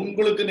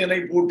 உங்களுக்கு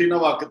நினைப்பூட்டின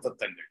வாக்கு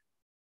தத்தங்கள்,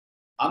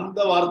 அந்த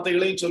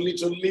வார்த்தைகளையும் சொல்லி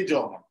சொல்லி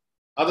ஜெபம் பண்ணணும்.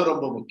 அது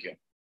ரொம்ப முக்கியம்.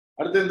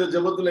 அடுத்து இந்த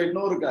ஜெபத்துல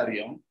இன்னொரு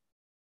காரியம்,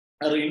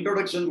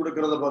 இன்ட்ரோடக்ஷன்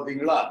கொடுக்கறத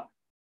பாத்தீங்களா?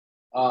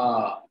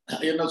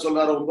 என்ன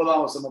சொல்றாரு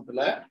 9ஆம்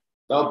வசனத்துல,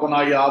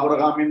 தகப்பனாகிய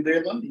ஆபிரகாமின்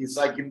தேவன்,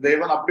 ஈசாக்கின்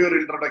தேவன், அப்படி ஒரு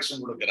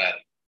இன்ட்ரோடக்ஷன் கொடுக்கிறாரு.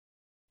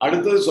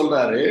 அடுத்தது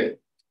சொல்றாரு,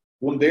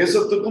 உன்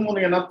தேசத்துக்கும்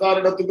உன்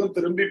இனத்தாரிடத்துக்கும்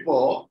திரும்பிப்போ,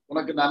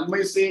 உனக்கு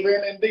நன்மை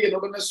செய்வேன் என்று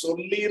என்னுடனே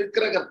சொல்லி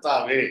இருக்கிற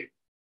கர்த்தாவே.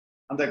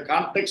 அந்த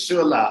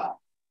கான்டெக்சுவலா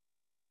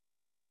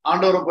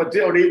ஆண்டவரை பற்றி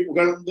அப்படியே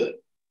புகழ்ந்து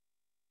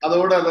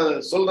அதோட அதை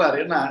சொல்றாரு.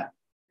 என்ன,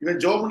 இவன்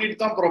ஜெபம் பண்ணிட்டு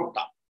தான்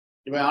புறப்பட்டான்.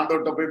 இவன்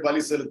ஆண்டவர்கிட்ட போய்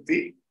பலி செலுத்தி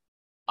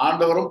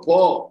ஆண்டவரும் போ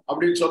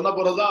அப்படின்னு சொன்ன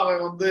பிறகுதான்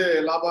அவன் வந்து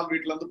லாபான்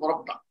வீட்டுல இருந்து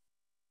புறப்பட்டான்.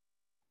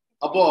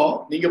 அப்போ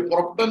நீங்க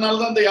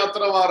புறப்பட்டனால்தான் இந்த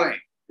யாத்திரை வாரேன்,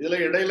 இதுல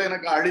இடையில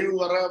எனக்கு அழிவு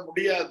வர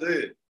முடியாது.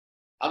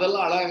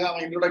 அதெல்லாம் அழகா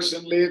அவன்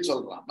இன்ட்ரோடக்ஷன்லயே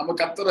சொல்றான். நம்ம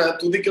கர்த்தரை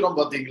துதிக்கிறோம்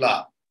பாத்தீங்களா,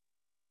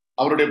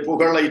 அவருடைய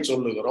புகழை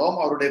சொல்லுகிறோம்,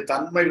 அவருடைய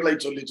தன்மைகளை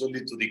சொல்லி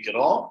சொல்லி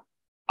துதிக்கிறோம்,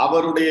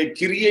 அவருடைய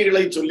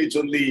கிரியைகளை சொல்லி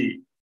சொல்லி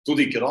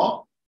துதிக்கிறோம்.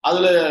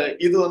 அதுல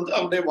இது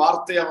அவனுடைய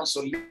வார்த்தையை அவன்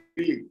சொல்லி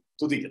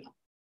துதிக்கலாம்.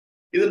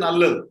 இது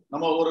நல்லது.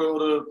 நம்ம ஒரு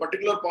ஒரு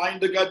பர்டிகுலர்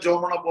பாயிண்ட்டுக்கா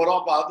ஜெபம் பண்ண போறோம்.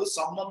 அப்ப அது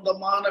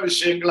சம்பந்தமான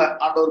விஷயங்களை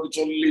ஆண்டவருக்கு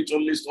சொல்லி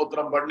சொல்லி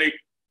ஸ்தோத்திரம் பண்ணி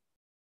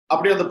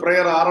அப்படி அந்த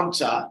பிரேயர்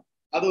ஆரம்பிச்சா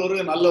அது ஒரு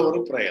நல்ல ஒரு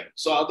பிரேயர்.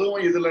 சோ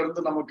அதுவும் இதுல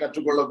இருந்து நம்ம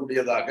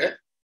கற்றுக்கொள்ளக்கூடியதாக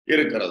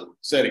இருக்கிறது.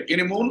 சரி,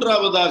 இனி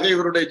மூன்றாவதாக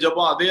இவருடைய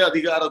ஜெபம் அதே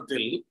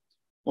அதிகாரத்தில்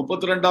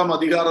 32ஆம்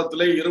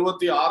அதிகாரத்திலே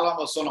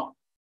 26ஆம் வசனம்.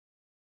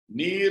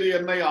 நீர்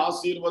என்னை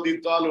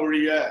ஆசீர்வதித்தால்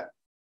ஒழிய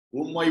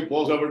உம்மை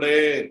போகவிடே.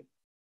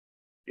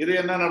 இது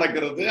என்ன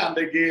நடக்கிறது?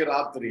 அன்றைக்கு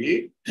ராத்திரி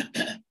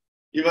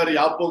இவர்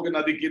யாப்போக்கு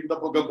நதிக்கு இந்த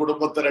பக்கம்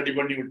குடும்பத்தை ரெடி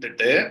பண்ணி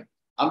விட்டுட்டு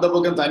அந்த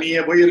பக்கம்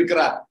தனியே போய்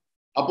இருக்கிறார்.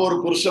 அப்போ ஒரு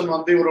புருஷன்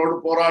இவரோடு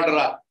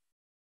போராடுறார்.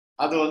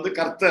 அது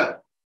கர்த்தர்.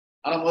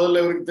 ஆனா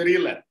முதல்ல இவருக்கு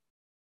தெரியல,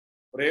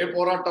 ஒரே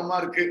போராட்டமா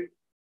இருக்கு.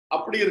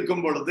 அப்படி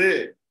இருக்கும் பொழுது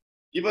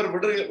இவர்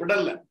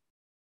விடல.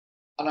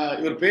 ஆனா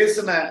இவர்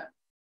பேசின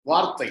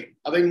வார்த்தை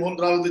அதை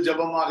மூன்றாவது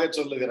ஜெபமாக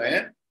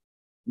சொல்லுகிறேன்.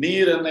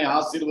 நீர் என்னை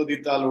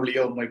ஆசீர்வதித்தால் ஒழிய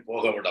உம்மை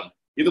போகவிடம்.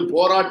 இது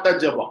போராட்ட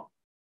ஜெபம்.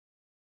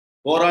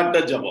 போராட்ட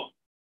ஜெபம்.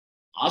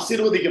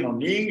 ஆசீர்வதிக்கணும்,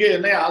 நீங்க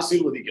என்னை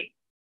ஆசீர்வதிக்கணும்.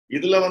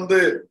 இதுல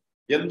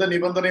எந்த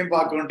நிபந்தனையும்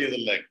பார்க்க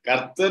வேண்டியதில்லை.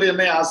 கர்த்தர்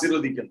என்னை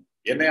ஆசீர்வதிக்கணும்,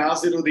 என்னை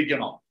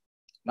ஆசீர்வதிக்கணும்.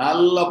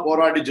 நல்லா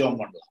போராடி ஜெபம்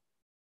பண்ணலாம்.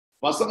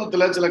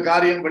 வசனத்துல சில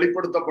காரியம்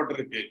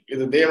வெளிப்படுத்தப்பட்டிருக்கு,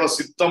 இது தேவ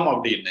சித்தம்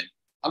அப்படின்னு.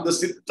 அந்த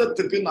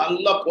சித்தத்துக்கு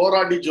நல்லா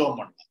போராடி ஜெபம்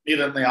பண்ணலாம்.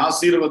 நீர் என்னை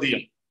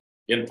ஆசீர்வதியும்,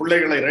 என்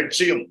பிள்ளைகளை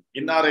ரட்சியும்,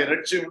 இன்னாரை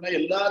ரட்சியும்னா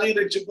எல்லாரையும்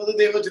ரட்சிப்பது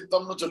தேவ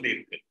சித்தம்னு சொல்லி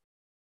இருக்கு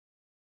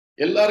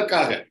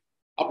எல்லாருக்காக.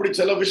 அப்படி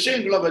சில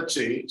விஷயங்களை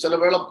வச்சு சில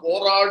வேளை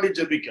போராடி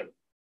ஜெபிக்கணும்,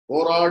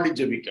 போராடி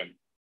ஜெபிக்கணும்.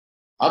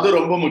 அது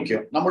ரொம்ப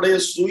முக்கியம். நம்முடைய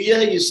சுய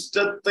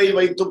இஷ்டத்தை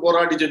வைத்து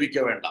போராடி ஜெபிக்க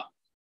வேண்டாம்.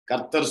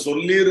 கர்த்தர்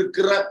சொல்லி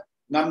இருக்கிற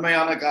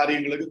நன்மையான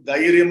காரியங்களுக்கு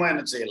தைரியமா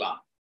என்ன செய்யலாம்?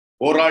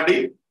 போராடி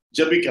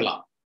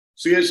ஜெபிக்கலாம்.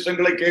 சுய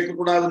இஷ்டங்களை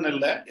கேட்கக்கூடாதுன்னு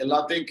இல்லை,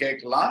 எல்லாத்தையும்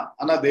கேட்கலாம்.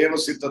 ஆனா தேவ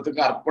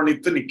சித்தத்துக்கு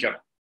அர்ப்பணித்து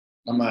நிக்கணும்.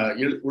 நம்ம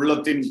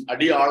உள்ளத்தின்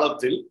அடி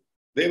ஆழத்தில்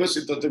தேவ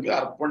சித்தத்துக்கு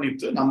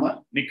அர்ப்பணித்து நம்ம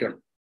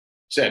நிக்கணும்.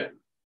 சரி,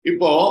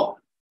 இப்போ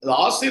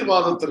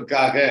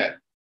ஆசீர்வாதத்திற்காக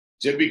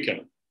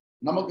ஜெபிக்கணும்.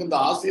 நமக்கு இந்த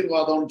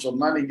ஆசீர்வாதம்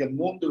சொன்னா நீங்க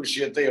 3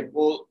 விஷயத்தை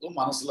எப்போதும்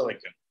மனசுல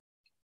வைக்கணும்.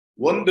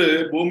 ஒன்று,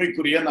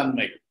 பூமிக்குரிய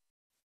நன்மை.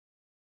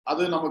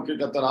 அது நமக்கு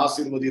கர்த்தர்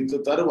ஆசீர்வதித்து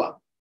தருவார்.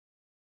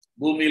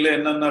 பூமியில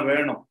என்னென்ன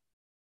வேணும்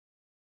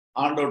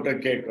ஆண்டவர்கிட்ட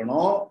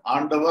கேட்கணும்.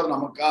 ஆண்டவர்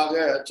நமக்காக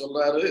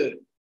சொல்றாரு,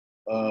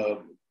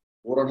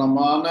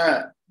 பூரணமான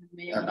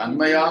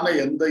நன்மையான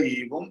எந்த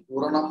ஈவும்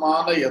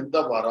பூரணமான எந்த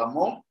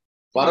வரமும்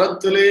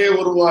பரத்திலே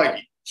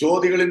உருவாகி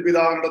ஜோதிகளின்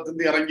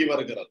பிதாவினிடத்திலிருந்து இறங்கி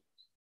வருகிறது.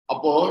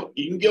 அப்போ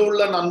இங்க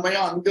உள்ள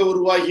நன்மையும் அங்க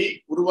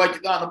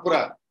உருவாக்கிதான்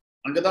அனுப்புறார்,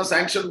 அங்கதான்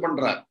சாங்ஷன்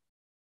பண்றார்.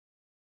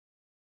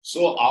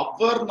 சோ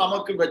அவர்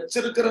நமக்கு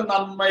வச்சிருக்கிற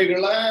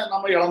நன்மைகளை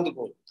நம்ம இழந்து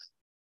போகும்.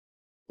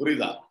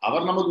 புரியுதா?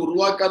 அவர் நமக்கு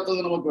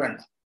உருவாக்காதது நமக்கு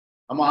வேண்டாம்.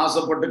 நம்ம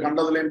ஆசைப்பட்டு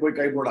கண்டதுலேயும் போய்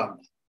கை போடாம,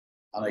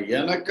 ஆனா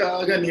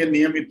எனக்காக நீர்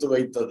நியமித்து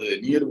வைத்தது,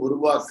 நீர்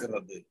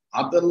உருவாக்குறது,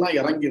 அதெல்லாம்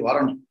இறங்கி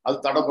வரணும். அது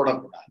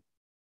தடைப்படக்கூடாது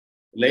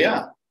இல்லையா?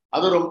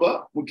 அது ரொம்ப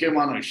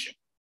முக்கியமான விஷயம்.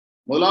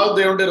 முதலாவது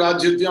தேவனுடைய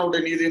ராஜ்யத்தையும்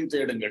அவருடைய நீதியும்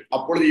தேடுங்கள்,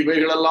 அப்பொழுது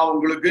இவைகளெல்லாம்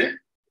உங்களுக்கு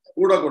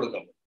கூட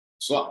கொடுக்கப்படும்.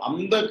 சோ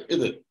அந்த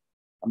இது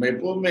நம்ம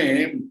எப்பவுமே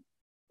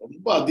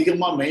ரொம்ப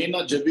அதிகமா மெயினா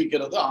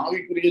ஜெபிக்கிறது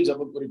ஆவிக்குரிய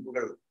ஜெப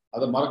குறிப்புகள்,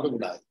 அதை மறக்க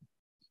கூடாது.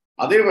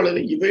 அதே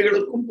வேளையில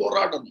இவைகளுக்கும்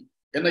போராடணும்.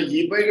 ஏன்னா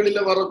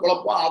இவைகளில வர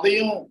குழப்பம்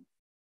அதையும்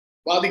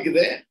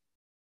பாதிக்குதே.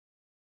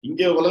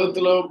 இங்க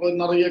உலகத்துல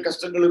நிறைய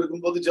கஷ்டங்கள்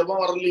இருக்கும்போது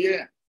ஜெபம் வரலையே,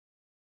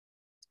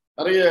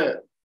 நிறைய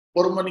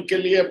பொறுமை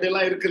நிக்கலையே,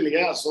 அப்படியெல்லாம் இருக்கு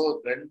இல்லையா? சோ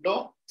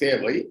ரெண்டும்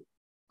தேவை.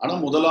 ஆனா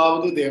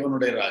முதலாவது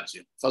தேவனுடைய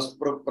ராஜ்யம், ஃபர்ஸ்ட்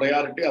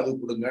ப்ரையாரிட்டி அது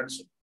கொடுங்கன்னு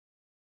சொல்லு.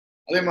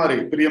 அதே மாதிரி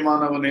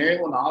பிரியமானவனே,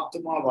 உன்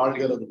ஆத்மா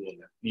வாழ்கிறது போல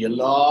நீ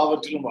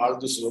எல்லாவற்றிலும்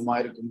வாழ்ந்து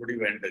சுகமாயிருக்கும்படி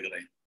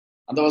வேண்டுகிறேன்.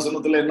 அந்த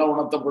வசனத்துல என்ன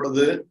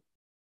உணர்த்தப்படுது?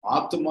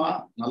 ஆத்மா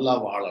நல்லா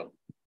வாழணும்,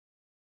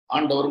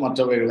 ஆண்டவர்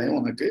மற்றவைகளையும்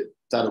உனக்கு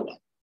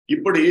தருவார்.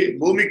 இப்படி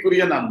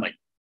பூமிக்குரிய நன்மை.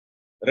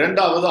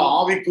 இரண்டாவது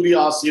ஆவிக்குரிய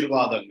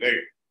ஆசீர்வாதங்கள்.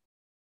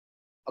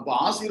 அப்ப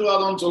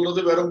ஆசீர்வாதம்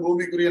சொல்றது வெறும்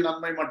பூமிக்குரிய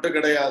நன்மை மட்டும்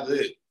கிடையாது.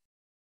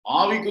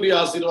 ஆவிக்குரிய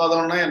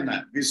ஆசீர்வாதம்னா என்ன?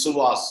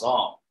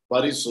 விசுவாசம்,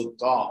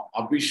 பரிசுத்தம்,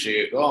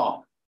 அபிஷேகம்,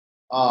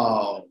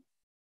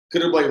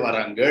 கிருபை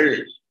வரங்கள்,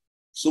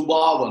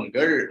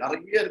 சுபாவங்கள்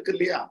நிறைய இருக்கு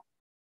இல்லையா?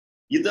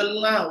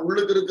 இதெல்லாம்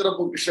உள்ளுக்கு இருக்கிற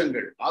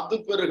பொக்கிஷங்கள், அது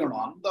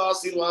பெருகணும். அந்த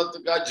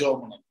ஆசீர்வாதத்துக்காக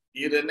ஜெபம்.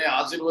 நீர் என்னை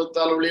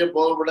ஆசீர்வாதத்தால் வழியே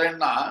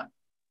போகப்படன்னா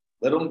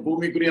வெறும்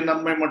பூமிக்குரிய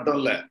நன்மை மட்டும்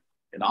இல்ல,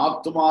 என்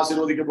ஆத்துமா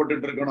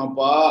ஆசீர்வதிக்கப்பட்டு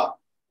இருக்கணும்ப்பா.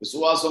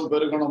 விசுவாசம்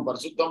பெருகணும்,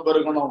 பரிசுத்தம்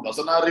பெருகணும்,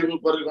 வசனாரிவு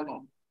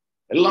பெருகணும்,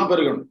 எல்லாம்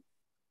பெருகணும்.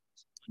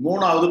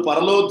 மூணாவது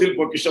பரலோகத்தில்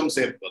பொக்கிஷம்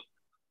சேர்ப்பது.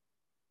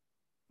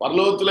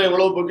 பரலோகத்துல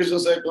எவ்வளவு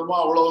பொக்கிஷம் சேர்க்கணுமோ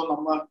அவ்வளவு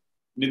நம்ம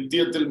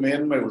நித்தியத்தில்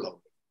மேன்மை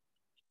உள்ளவர்கள்,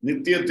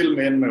 நித்தியத்தில்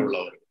மேன்மை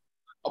உள்ளவர்கள்.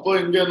 அப்போ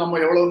இங்க நம்ம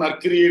எவ்வளவு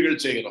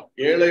நற்கிரியைகள் செய்கிறோம்,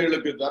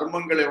 ஏழைகளுக்கு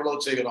தர்மங்கள்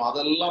எவ்வளவு செய்கிறோம்,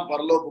 அதெல்லாம்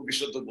பரலோக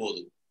பொக்கிஷத்துக்கு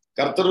போகுது.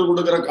 கர்த்தருக்கு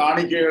கொடுக்குற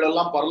காணிக்கைகள்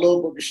எல்லாம் பரலோக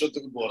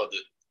பொக்கிஷத்துக்கு போறது.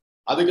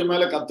 அதுக்கு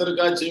மேல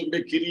கர்த்தருக்காக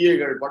செய்யக்கூடிய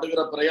கிரியைகள்,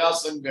 படுகிற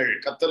பிரயாசங்கள்,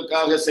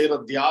 கர்த்தருக்காக செய்யற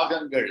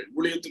தியாகங்கள்,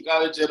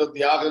 ஊழியத்துக்காக செய்யற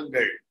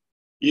தியாகங்கள்,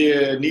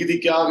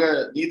 நீதிக்காக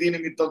நீதி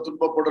நிமித்தம்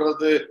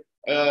துன்பப்படுறது,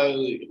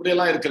 இப்படி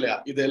எல்லாம் இருக்கு இல்லையா?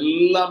 இது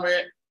எல்லாமே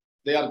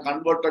they are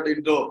converted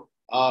into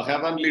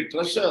heavenly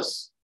treasures.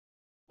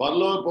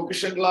 பரலோக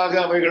பொக்கிஷங்களாக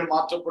அவைகள்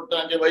மாற்றப்பட்டு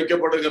அங்கே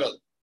வைக்கப்படுகிறது.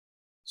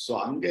 சோ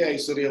அங்கே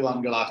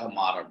ஐஸ்வர்யவான்களாக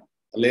மாறணும்.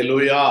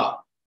 அல்லேலூயா.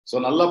 சோ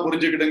நல்லா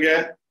புரிஞ்சுக்கிடுங்க.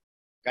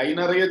 கை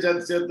நிறைய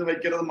சேர்த்து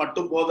வைக்கிறது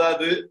மட்டும்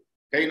போதாது.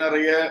 கை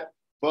நிறைய,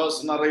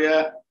 பர்ஸ் நிறைய,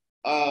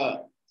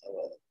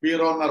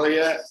 பீரோ நிறைய,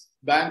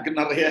 பேங்க்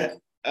நிறைய,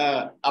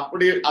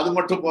 அப்படி அது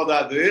மட்டும்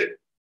போதாது.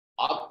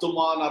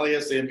 ஆத்துமா நிறைய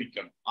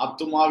சேமிக்கணும்.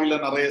 ஆத்துமாவில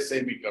நிறைய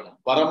சேமிக்கணும்.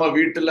 பரம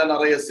வீட்டுல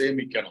நிறைய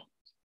சேமிக்கணும்.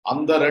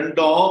 அந்த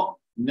ரெண்டும்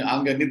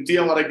அங்க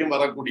நித்தியம் வரைக்கும்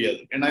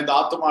வரக்கூடியது. ஏன்னா இந்த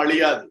ஆத்துமா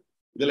அழியாது.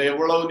 இதுல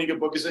எவ்வளவு நீங்க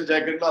பொக்கிஷம்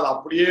சேர்க்கிறீங்களோ அதை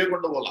அப்படியே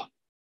கொண்டு போகலாம்.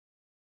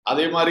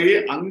 அதே மாதிரி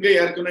அங்க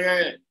ஏற்கனவே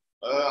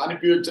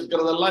அனுப்பி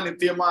வச்சிருக்கிறதெல்லாம்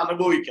நித்தியமா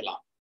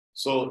அனுபவிக்கலாம்.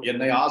 சோ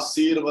என்னை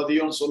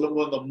ஆசீர்வதியும்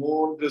சொல்லும்போது இந்த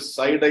 3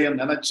 சைடையும்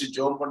நினைச்சு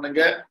ஜெபம்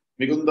பண்ணுங்க,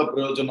 மிகுந்த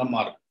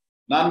பிரயோஜனமா இருக்கும்.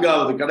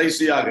 4வது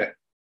கடைசியாக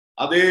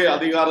அதே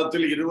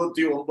அதிகாரத்தில்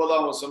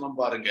 29ஆம் வசனம்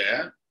பாருங்க.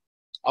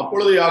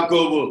 அப்பொழுது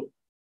யாக்கோபு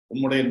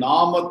உம்முடைய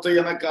நாமத்தை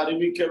எனக்கு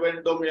அறிவிக்க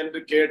வேண்டும் என்று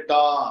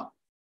கேட்டான்.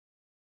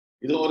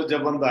 இது ஒரு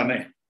ஜெபம் தானே,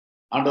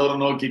 ஆண்டவரை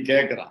நோக்கி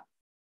கேட்கிறான்.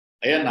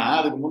 ஏன்னா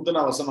அதுக்கு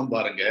முந்தின வசனம்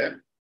பாருங்க.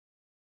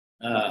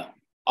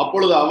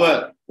 அப்பொழுது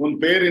அவர் உன்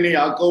பேர் இனி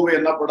யாக்கோபு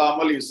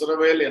எண்ணப்படாமல்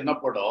இஸ்ரவேல்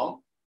எண்ணப்படும்,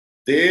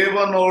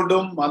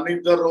 தேவனோடும்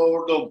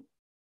மனிதரோடும்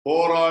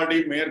போராடி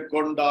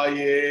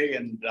மேற்கொண்டாயே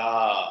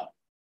என்றார்.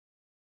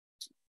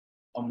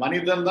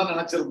 மனிதன் தான்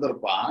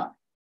நினைச்சிருந்திருப்பான்.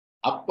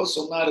 அப்ப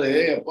சொன்னாரு,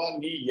 அப்பா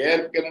நீ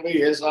ஏற்கனவே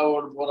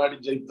ஏசாவோடு போராடி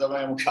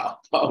ஜெயித்தவன், உங்க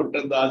அப்பாவிட்ட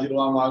இருந்து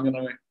ஆசீர்வாதம்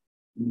வாங்கினவன்,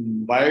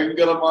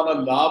 பயங்கரமான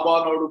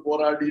லாபானோடு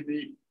போராடி நீ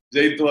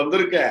ஜெயித்து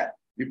வந்திருக்க.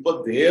 இப்ப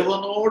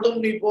தேவனோடும்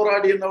நீ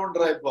போராடி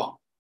என்னவன்ற இப்போ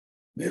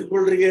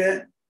மேற்கொள்றீங்க.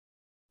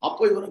 அப்ப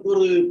இவனுக்கு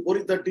ஒரு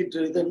பொறி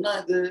தட்டிட்டு, இது என்ன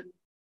இது?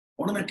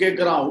 உடனே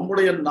கேட்கிறான்,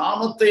 உம்முடைய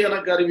நாமத்தை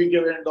எனக்கு அறிவிக்க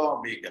வேண்டும்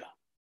அப்படிங்கிறான்.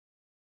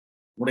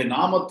 உம்முடைய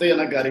நாமத்தை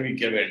எனக்கு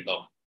அறிவிக்க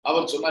வேண்டும்.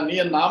 அவர் சொன்னார், நீ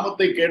என்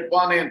நாமத்தை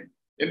கேட்பானேன்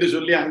என்று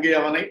சொல்லி அங்கே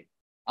அவனை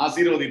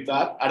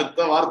ஆசீர்வதித்தார்.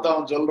 அடுத்த வார்த்தை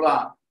அவன்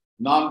சொல்றான்,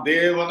 நான்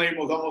தேவனை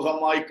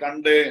முகமுகமாய்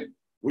கண்டேன்,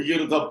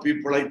 உயிர் தப்பி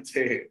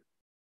பிழைத்தேன்.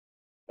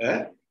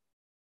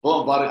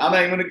 பாரு, ஆனா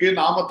இவனுக்கு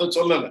நாமத்தை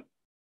சொல்லல.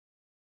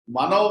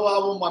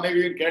 மனோபாவும்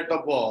மனைவியும்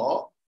கேட்டப்போ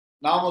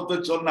நாமத்தை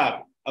சொன்னார்,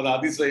 அது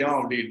அதிசயம்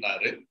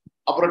அப்படின்னாரு.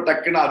 அப்புறம்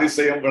டக்குன்னு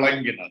அதிசயம்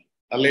விளங்கினார்.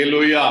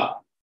 அல்லேலூயா.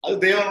 அது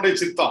தேவனுடைய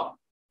சித்தம்.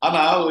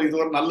 ஆனா இது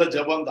ஒரு நல்ல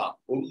ஜெபம் தான்.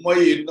 உண்மை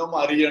இன்னும்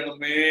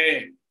அறியணுமே,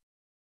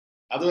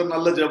 அது ஒரு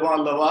நல்ல ஜெபம்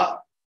அல்லவா?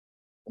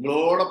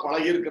 உங்களோட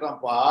பழகி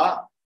இருக்கிறான்ப்பா,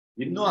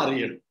 இன்னும்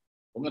அறியணும்.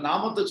 உங்க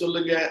நாமத்தை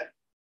சொல்லுங்க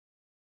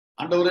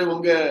ஆண்டவரே,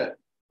 உங்க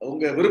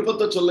உங்க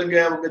விருப்பத்தை சொல்லுங்க,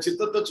 உங்க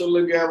சித்தத்தை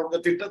சொல்லுங்க, உங்க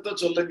திட்டத்தை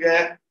சொல்லுங்க.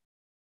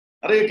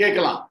 நிறைய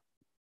கேட்கலாம்.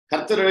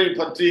 கர்த்தரை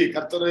பற்றி,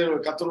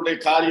 கர்த்தருடைய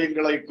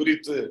காரியங்களை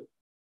குறித்து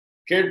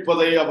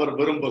கேட்பதை அவர்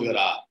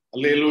விரும்புகிறார்.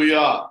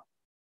 அல்லேலூயா,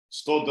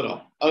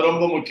 ஸ்தோத்திரம். அது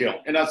ரொம்ப முக்கியம்.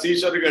 ஏன்னா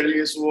சீஷர்கள்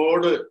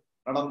இயேசுவோடு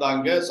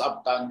நடந்தாங்க,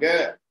 சாப்பிட்டாங்க,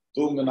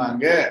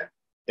 தூங்குனாங்க,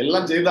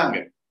 எல்லாம் செய்தாங்க.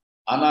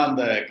 ஆனா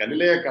அந்த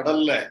கலிலேய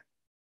கடல்ல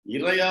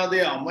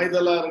இறையாதே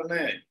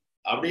அமைதலாருன்னு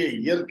அப்படியே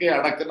இயற்கை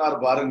அடக்கினார்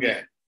பாருங்க.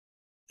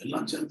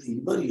 எல்லாம் சேர்ந்து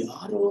இவர்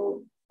யாரோ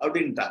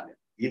அப்படின்ட்டாங்க.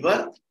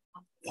 இவர்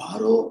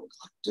யாரோ,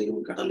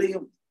 காற்றையும்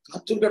கடலையும்,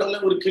 காற்றும்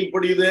கடலையும் ஒரு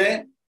கீழ்ப்படியுதே.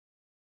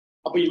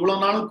 அப்ப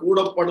இவ்வளவு நாளும் கூட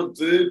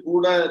படுத்து,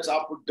 கூட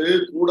சாப்பிட்டு,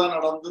 கூட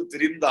நடந்து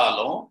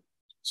திரிந்தாலும்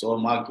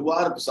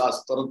சோமாக்குவார்,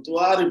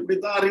 சாஸ்திரத்துவார்,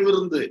 இப்படித்தான் அறிவு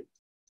இருந்து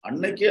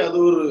அன்னைக்கு அது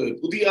ஒரு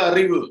புதிய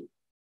அறிவு.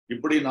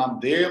 இப்படி நாம்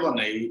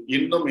தேவனை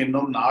இன்னும்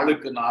இன்னும்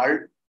நாளுக்கு நாள்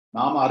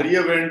நாம் அறிய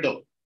வேண்டும்.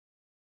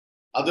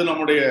 அது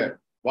நம்முடைய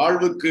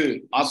வாழ்வுக்கு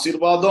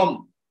ஆசீர்வாதம்,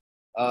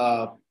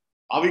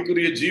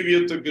 ஆவிக்குரிய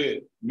ஜீவியத்துக்கு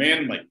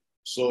மேன்மை.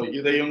 சோ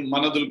இதையும்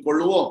மனதில்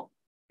கொள்வோம்.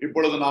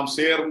 இப்பொழுது நாம்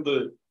சேர்ந்து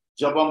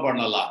ஜபம்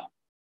பண்ணலாம்.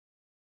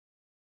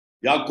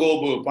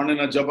 யாக்கோபு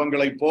பண்ணின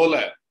ஜபங்களை போல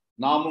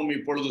நாமும்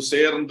இப்பொழுது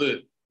சேர்ந்து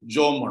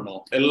ஜெபம்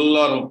பண்ணுவோம்.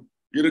 எல்லாரும்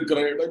இருக்கிற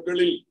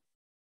இடங்களில்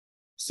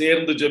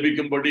சேர்ந்து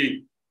ஜெபிக்கும்படி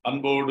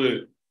அன்போடு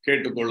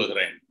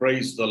கேட்டுக்கொள்ளுகிறேன்.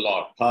 Praise the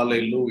Lord.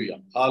 ஹல்லேலூயா,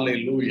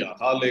 ஹல்லேலூயா,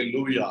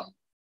 ஹல்லேலூயா.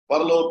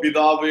 பரலோக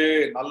பிதாவே,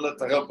 நல்ல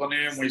தகப்பனே,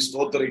 உம்மை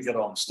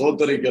ஸ்தோத்திரிக்கிறோம்,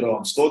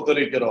 ஸ்தோத்திரிக்கிறோம்,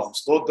 ஸ்தோத்திரிக்கிறோம்,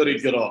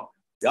 ஸ்தோத்திரிக்கிறோம்.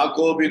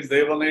 யாக்கோபின்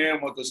தேவனே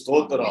உமக்கு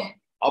ஸ்தோத்திரம்.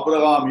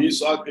 ஆபிரகாம்,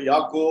 ஈசாக்கு,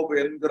 யாக்கோபு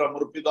என்கிற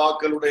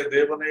முற்பிதாக்களுடைய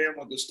தேவனே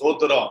உமக்கு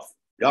ஸ்தோத்திரம்.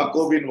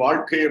 யாக்கோபின்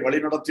வாழ்க்கையை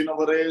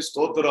வழிநடத்தினவரே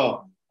ஸ்தோத்திரம்.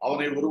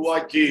 அவனை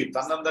உருவாக்கி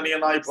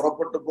தன்னந்தனியனாய்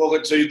புறப்பட்டு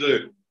போக செய்து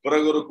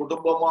பிறகு ஒரு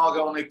குடும்பமாக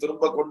அவனை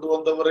திரும்ப கொண்டு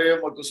வந்தவரே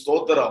உமக்கு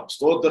ஸ்தோத்திரம்,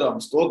 ஸ்தோத்திரம்,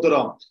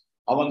 ஸ்தோத்திரம்.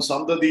 அவன்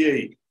சந்ததியை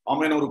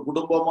அவன் ஒரு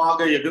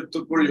குடும்பமாக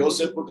எகிப்துக்குள்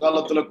யோசேப்பு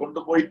காலத்துல கொண்டு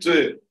போயிட்டு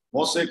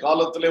மோசே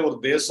காலத்திலே ஒரு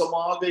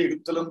தேசமாக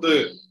எகிப்திலிருந்து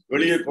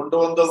வெளியே கொண்டு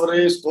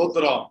வந்தவரே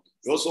ஸ்தோத்திரம்.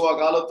 யோசுவா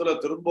காலத்துல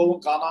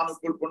திரும்பவும்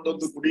கானானுக்குள் கொண்டு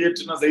வந்து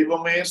குடியேற்றின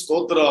தெய்வமே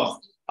ஸ்தோத்திரம்.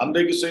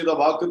 அன்றைக்கு செய்த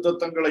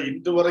வாக்குத்தத்தங்களை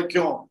இன்று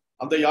வரைக்கும்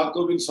அந்த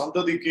யாக்கோபின்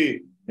சந்ததிக்கு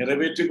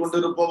நிறைவேற்றி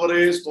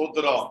கொண்டிருப்பவரே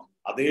ஸ்தோத்திரம்.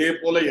 அதே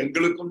போல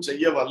எங்களுக்கும்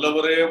செய்ய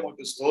வல்லவரே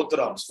உமக்கு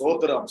ஸ்தோத்திரம்,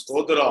 ஸ்தோத்திரம்,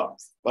 ஸ்தோத்திரம்.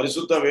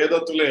 பரிசுத்த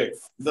வேதத்திலே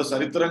இந்த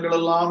சரித்திரங்கள்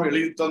எல்லாம்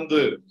எழுதி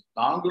தந்து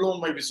நாங்களும்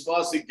உம்மை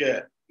விசுவாசிக்க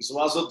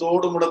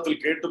விசுவாசத்தோடு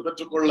இடத்தில் கேட்டு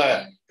பெற்றுக்கொள்ள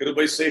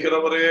கிருபை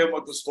செய்கிறவரே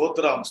உமக்கு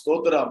ஸ்தோத்திரம்,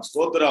 ஸ்தோத்திரம்,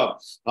 ஸ்தோத்திரம்.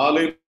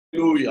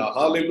 ஹல்லேலூயா,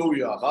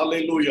 ஹல்லேலூயா,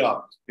 ஹல்லேலூயா.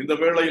 இந்த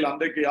வேளையில்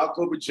அன்றைக்கு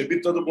யாக்கோபு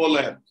ஜெபித்தது போல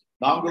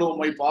நாங்களும்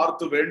உம்மை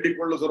பார்த்து வேண்டிக்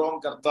கொள்ளுகிறோம்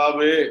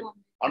கர்த்தாவே.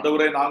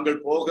 ஆண்டவரே, நாங்கள்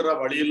போகிற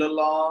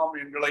வழியிலெல்லாம்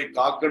எங்களை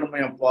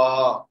காக்கணுமே அப்பா.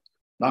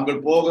 நாங்கள்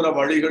போகிற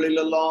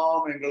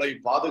வழிகளிலெல்லாம் எங்களை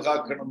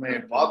பாதுகாக்கணுமே,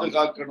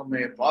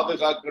 பாதுகாக்கணுமே,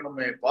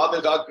 பாதுகாக்கணுமே,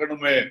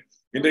 பாதுகாக்கணுமே.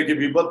 இன்றைக்கு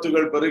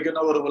விபத்துகள்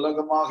பெருகின ஒரு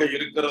உலகமாக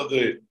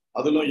இருக்கிறது.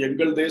 அதிலும்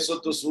எங்கள்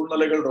தேசத்து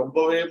சூழ்நிலைகள்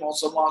ரொம்பவே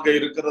மோசமாக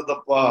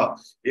இருக்கிறதப்பா.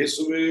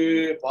 இயேசுவே,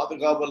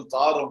 பாதுகாவல்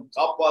தாரும்,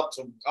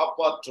 காப்பாற்றும்,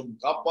 காப்பாற்றும்,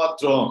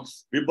 காப்பாற்றும்.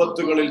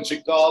 விபத்துகளில்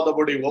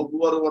சிக்காதபடி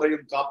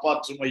ஒவ்வொருவரையும்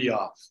காப்பாற்றும்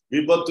ஐயா.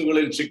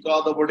 விபத்துகளில்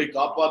சிக்காதபடி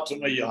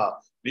காப்பாற்றும் ஐயா.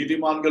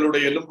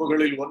 நீதிமான்களுடைய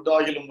எலும்புகளில்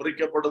ஒன்றாகிலும்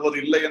முறிக்கப்படுவது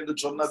இல்லை என்று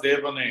சொன்ன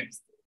தேவனே,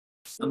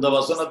 அந்த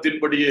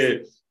வசனத்தின்படியே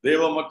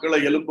தேவ மக்களை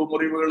எலும்பு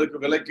முறிவுகளுக்கு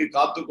விலக்கி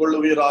காத்து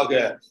கொள்ளுவீராக.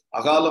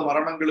 அகால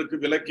மரணங்களுக்கு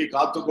விலக்கி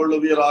காத்து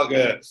கொள்ளுவீராக.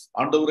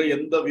 ஆண்டவரை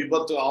எந்த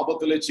விபத்து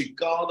ஆபத்திலே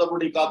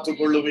சிக்காதபடி காத்து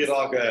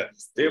கொள்ளுவீராக.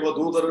 தேவ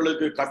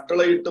தூதர்களுக்கு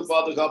கட்டளையிட்டு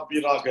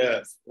பாதுகாப்பீராக.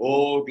 ஓ,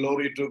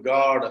 glory to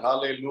God.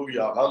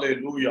 ஹல்லேலூயா,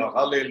 ஹல்லேலூயா,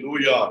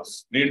 ஹல்லேலூயா.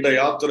 நீண்ட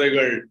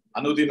யாத்திரைகள்,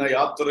 அனுதின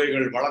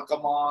யாத்திரைகள்,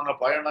 வழக்கமான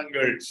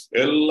பயணங்கள்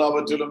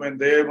எல்லாவற்றிலும்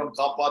என் தேவன்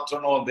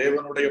காப்பாற்றணும்.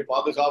 தேவனுடைய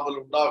பாதுகாவல்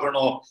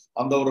உண்டாகணும்.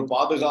 அந்த ஒரு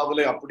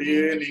பாதுகாவலை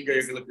அப்படியே நீங்க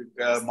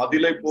எங்களுக்கு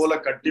மதிலை போல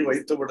கட்டி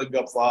வைத்து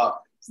விடுங்கப்பா.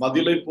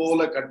 மதிலை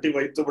போல கட்டி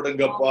வைத்து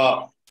விடுங்கப்பா.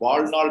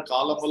 வாழ்நாள்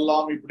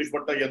காலமெல்லாம்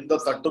இப்படிப்பட்ட எந்த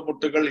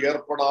தட்டுமுட்டுகள்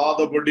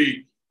ஏற்படாதபடி,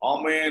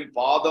 ஆமேன்,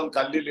 பாதம்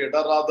கல்லில்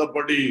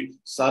இடராதபடி,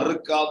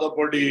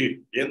 சறுக்காதபடி,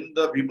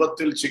 எந்த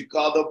விபத்தில்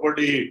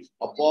சிக்காதபடி,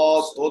 அப்பா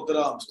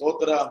ஸ்தோத்திரம்,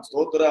 ஸ்தோத்திரம்,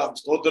 ஸ்தோத்திரம்,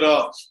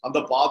 ஸ்தோத்திரம். அந்த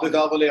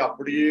பாதுகாவலை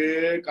அப்படியே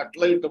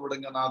கட்டளையிட்டு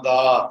விடுங்க நாதா.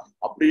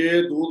 அப்படியே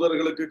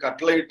தூதர்களுக்கு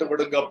கட்டளையிட்டு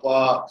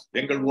விடுங்கப்பா.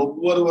 எங்கள்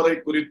ஒவ்வொருவரை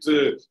குறித்து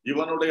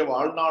இவனுடைய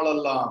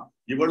வாழ்நாளெல்லாம்,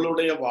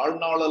 இவளுடைய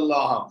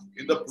வாழ்நாளெல்லாம்,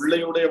 இந்த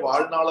பிள்ளையுடைய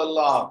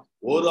வாழ்நாளெல்லாம்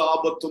ஒரு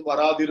ஆபத்தும்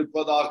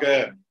வராதிருப்பதாக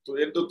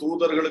என்று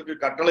தூதர்களுக்கு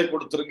கட்டளை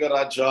கொடுத்திருங்க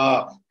ராஜா.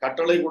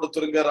 கட்டளை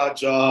கொடுத்திருங்க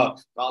ராஜா.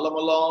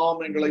 காலமெல்லாம்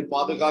எங்களை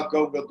பாதுகாக்க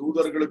உங்க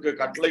தூதர்களுக்கு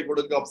கட்டளை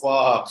கொடுங்கப்பா.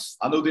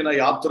 அனுதின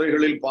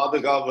யாத்திரைகளில்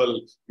பாதுகாவல்,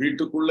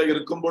 வீட்டுக்குள்ள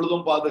இருக்கும்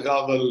பொழுதும்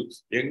பாதுகாவல்,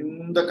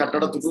 எந்த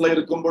கட்டடத்துக்குள்ள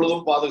இருக்கும்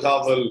பொழுதும்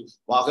பாதுகாவல்,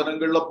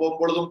 வாகனங்கள்ல போகும்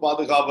பொழுதும்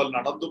பாதுகாவல்,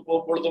 நடந்து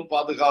போகும் பொழுதும்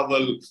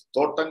பாதுகாவல்,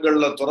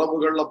 தோட்டங்கள்ல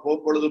துறவுகள்ல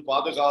போகும் பொழுது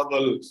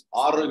பாதுகாவல்,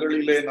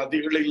 ஆறுகளிலே,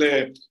 நதிகளிலே,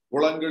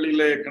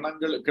 குளங்களிலே,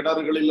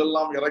 கிணறுகளில்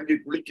எல்லாம் இறங்கி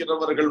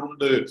குளிக்கிறவர்கள்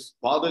உண்டு.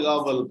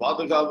 பாதுகாவல்,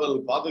 பாதுகாவல்,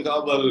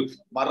 பாதுகாவல்.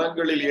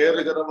 மரங்களில்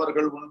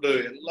ஏறுகிறவர்கள் உண்டு.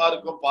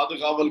 எல்லாருக்கும்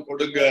பாதுகாவல்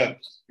கொடுங்க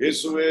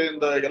இயேசுவே.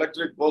 இந்த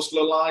எலக்ட்ரிக்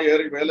போஸ்ட்ல எல்லாம்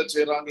ஏறி வேலை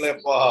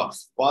செய்யறாங்களேப்பா,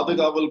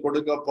 பாதுகாவல்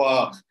கொடுங்கப்பா.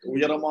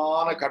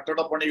 உயரமான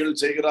கட்டட பணிகள்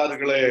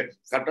செய்கிறார்களே,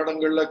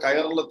 கட்டடங்கள்ல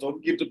கயர்ல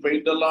தொங்கிட்டு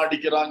பெயிண்ட் எல்லாம்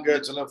அடிக்கிறாங்க,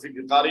 சில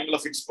காரியங்களை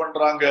பிக்ஸ்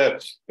பண்றாங்க.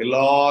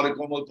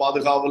 எல்லாருக்கும்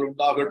பாதுகாவல்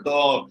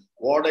உண்டாகட்டும்.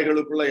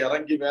 ஓடைகளுக்குள்ள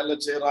இறங்கி வேலை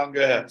செய்யறாங்க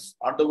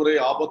ஆண்டவரே.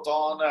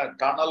 ஆபத்தான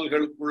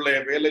டனல்களுக்குள்ளே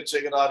வேலை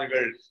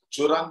செய்கிறார்கள்,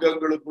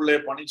 சுரங்கங்களுக்குள்ளே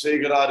பணி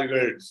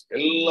செய்கிறார்கள்.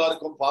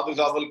 எல்லாருக்கும்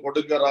பாதுகாவல்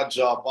கொடுங்க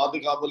ராஜா,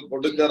 பாதுகாவல்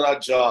கொடுங்க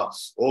ராஜா.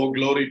 ஓ,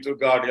 glory to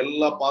God.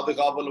 எல்லா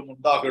பாதுகாவலும்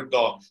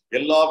உண்டாகட்டும்.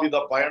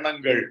 எல்லாவித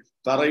பயணங்கள்,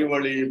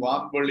 தரைவழி,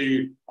 வான்வழி,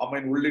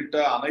 அவன் உள்ளிட்ட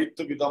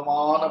அனைத்து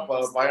விதமான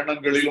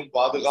பயணங்களிலும்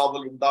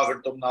பாதுகாவல்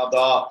உண்டாகட்டும்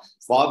நாதா.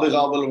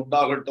 பாதுகாவல்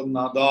உண்டாகட்டும்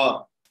நாதா.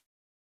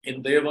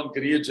 என் தேவன்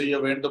கிரியை செய்ய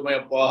வேண்டுமே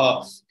அப்பா,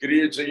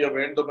 கிரியை செய்ய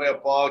வேண்டுமே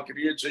அப்பா,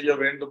 கிரியை செய்ய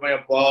வேண்டுமே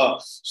அப்பா.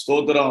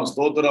 ஸ்தோத்திரம்,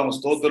 ஸ்தோத்திரம்,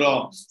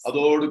 ஸ்தோத்திரம்.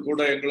 அதோடு கூட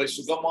எங்களை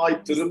சுகமாய்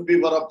திரும்பி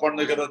வர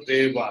பண்ணுகிற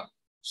தேவன்,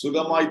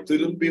 சுகமாய்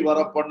திரும்பி வர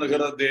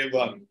பண்ணுகிற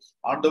தேவன்.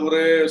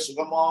 ஆண்டவரே,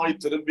 சுகமாய்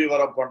திரும்பி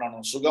வர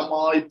பண்ணணும்,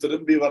 சுகமாய்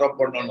திரும்பி வர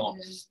பண்ணணும்.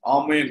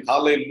 ஆமீன்.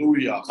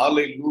 ஹல்லேலூயா,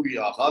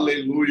 ஹல்லேலூயா,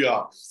 ஹல்லேலூயா.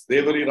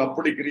 தேவரீர்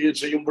அப்படி கிரியை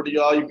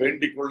செய்யும்படியாய்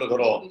வேண்டிக்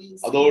கொள்ளுகிறோம்.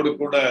 அதோடு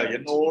கூட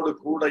என்னோடு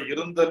கூட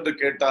இருந்தென்று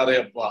கேட்டாரே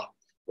அப்பா.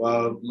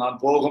 நான்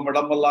போகும்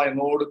இடமெல்லாம்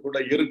என்னோடு கூட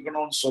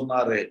இருக்கணும்னு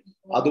சொன்னாரே,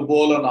 அது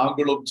போல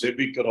நாங்களும்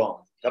ஜெபிக்கிறோம்.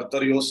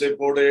 கர்த்தர்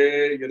யோசேப்போடே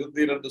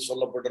இருந்தீர் என்று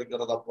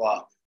சொல்லப்பட்டிருக்கிறதப்பா.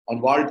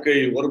 அவன் வாழ்க்கை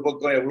ஒரு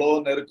பக்கம்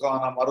எவ்வளவு நெருக்கம்,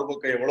 ஆனா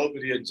மறுபக்கம் எவ்வளவு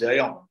பெரிய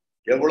ஜெயம்,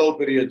 எவ்வளவு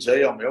பெரிய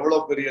ஜெயம்,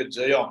 எவ்வளவு பெரிய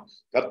ஜெயம்.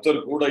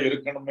 கர்த்தர் கூட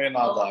இருக்கணுமே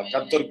நாதா,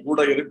 கர்த்தர்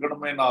கூட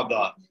இருக்கணுமே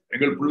நாதா.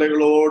 எங்கள்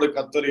பிள்ளைகளோடு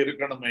கர்த்தர்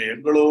இருக்கணுமே,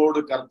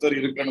 எங்களோடு கர்த்தர்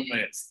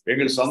இருக்கணுமே,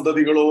 எங்கள்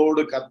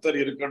சந்ததிகளோடு கர்த்தர்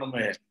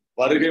இருக்கணுமே.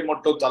 வருகை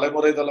மட்டும்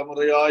தலைமுறை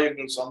தலைமுறையா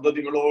எங்கள்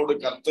சந்ததிகளோடு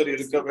கர்த்தர்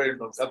இருக்க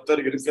வேண்டும்,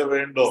 கர்த்தர் இருக்க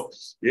வேண்டும்.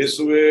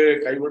 இயேசுவே,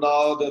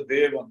 கைவிடாத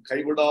தேவன்,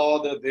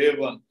 கைவிடாத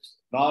தேவன்.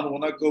 நான்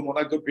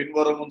உனக்கு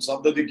பின்வரும் உன்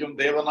சந்ததிக்கும்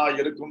தேவனாய்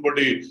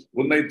இருக்கும்படி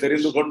உன்னை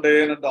தெரிந்து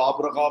கொண்டேன் என்று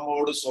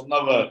ஆபிரகாமோடு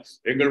சொன்னவர்,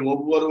 எங்கள்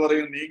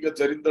ஒவ்வொருவரையும் நீங்க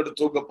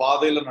தெரிந்தெடுத்து உங்க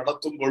பாதையில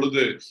நடத்தும்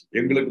பொழுது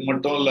எங்களுக்கு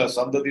மட்டும் இல்ல,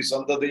 சந்ததி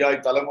சந்ததியாய்,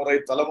 தலைமுறை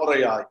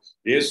தலைமுறையாய்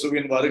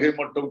இயேசுவின் வருகை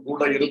மட்டும்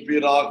கூட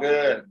இருப்பீராக,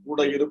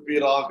 கூட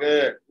இருப்பீராக,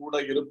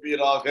 கூட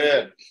இருப்பீராக.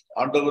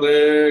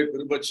 ஆண்டவரே,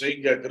 கிருபை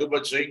செய்யுங்க,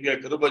 கிருபை செய்யுங்க,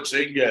 கிருபை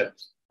செய்யுங்க.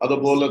 அது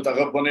போல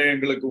தகப்பனே,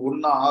 எங்களுக்கு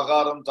உண்ண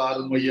ஆகாரம்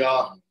தாரும் ஐயா.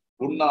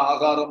 உண்ண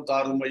ஆகாரம்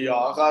தாரும் ஐயா,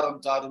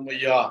 ஆகாரம் தாரும்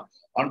ஐயா.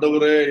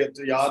 ஆண்டவரே,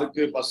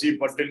 யாருக்கு பசி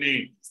பட்டினி,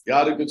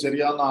 யாருக்கு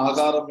சரியான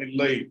ஆகாரம்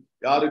இல்லை,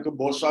 யாருக்கு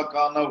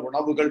போஷாக்கான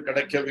உணவுகள்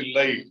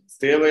கிடைக்கவில்லை,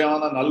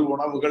 தேவையான நல்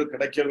உணவுகள்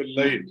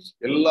கிடைக்கவில்லை,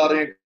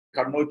 எல்லாரையும்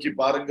கண்ணோக்கி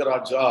பாருங்க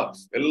ராஜா,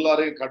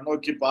 எல்லாரையும்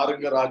கண்ணோக்கி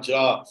பாருங்க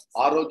ராஜா.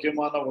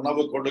 ஆரோக்கியமான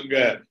உணவு கொடுங்க,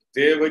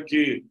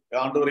 தேவைக்கு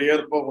ஆண்டவரை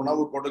ஏற்ப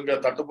உணவு கொடுங்க,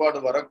 தட்டுப்பாடு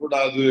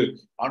வரக்கூடாது.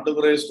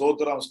 ஆண்டவரே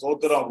ஸ்தோத்திரம்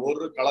ஸ்தோத்திரம்,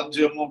 ஒரு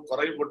களஞ்சியமும்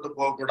குறைபட்டு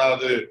போக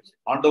கூடாது.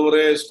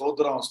 ஆண்டவரே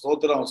ஸ்தோத்திரம்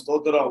ஸ்தோத்திரம்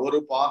ஸ்தோத்திரம், ஒரு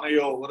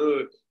பானையோ ஒரு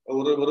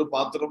ஒரு ஒரு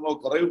பாத்திரமோ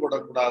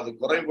குறைபடக்கூடாது,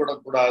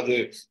 குறைபடக்கூடாது.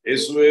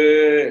 இயேசுவே,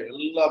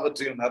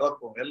 எல்லாவற்றையும்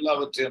நிரப்பும்,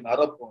 எல்லாவற்றையும்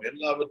நிரப்பும்,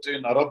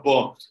 எல்லாவற்றையும்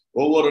நிரப்பும்.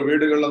 ஒவ்வொரு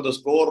வீடுகள் அந்த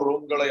ஸ்டோர்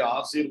ரூம்களை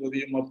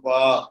ஆசீர்வதியும்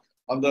அப்பா.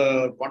 அந்த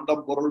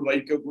பண்டம் பொருள்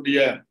வைக்கக்கூடிய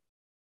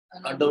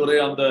ஆண்டவரே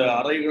அந்த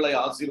அறைகளை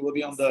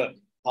ஆசீர்வதியும், அந்த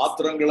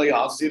பாத்திரங்களை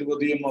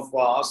ஆசீர்வதியும்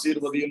அப்பா,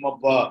 ஆசீர்வதியும்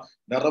அப்பா.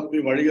 நிரம்பி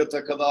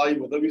வழியத்தக்கதாய்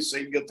உதவி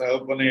செய்யுங்க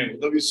தகப்பனே,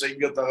 உதவி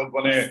செய்யுங்க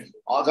தகப்பனே.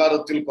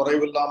 ஆகாரத்தில்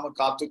குறைவில்லாம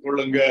காத்து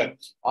கொள்ளுங்க.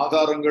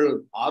 ஆகாரங்கள்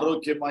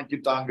ஆரோக்கியமாக்கி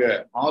தாங்க,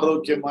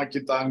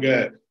 ஆரோக்கியமாக்கி தாங்க.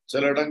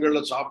 சில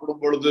இடங்கள்ல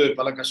சாப்பிடும் பொழுது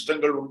பல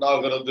கஷ்டங்கள்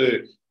உண்டாகிறது.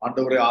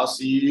 ஆண்டவரை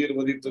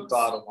ஆசீர்வதித்து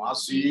தாரும்,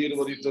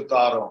 ஆசீர்வதித்து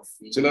தாரும்.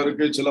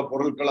 சிலருக்கு சில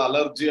பொருட்கள்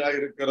அலர்ஜியா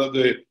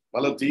இருக்கிறது,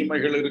 பல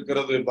தீமைகள்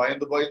இருக்கிறது,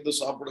 பயந்து பயந்து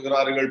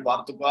சாப்பிடுகிறார்கள்,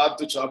 பார்த்து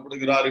பார்த்து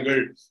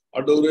சாப்பிடுகிறார்கள்.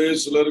 ஆண்டவரே,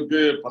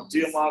 சிலருக்கு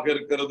பத்தியமாக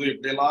இருக்கிறது.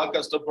 இப்படியெல்லாம்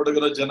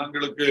கஷ்டப்படுகிற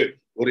ஜனங்களுக்கு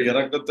ஒரு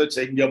இரக்கத்தை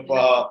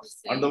செய்யப்பா.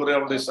 ஆண்டவரே,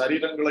 அவருடைய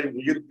சரீரங்களை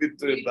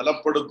உயிர்ப்பித்து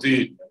பலப்படுத்தி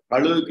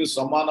கழுகுக்கு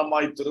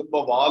சமானமாய் திரும்ப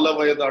வாழ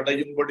வயது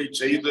அடையும்படி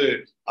செய்து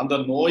அந்த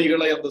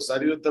நோய்களை அந்த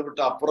சரீரத்தை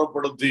விட்டு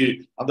அப்புறப்படுத்தி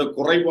அந்த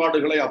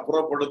குறைபாடுகளை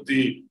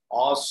அப்புறப்படுத்தி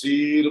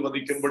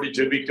ஆசீர்வதிக்கும்படி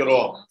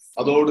ஜெபிக்கிறோம்.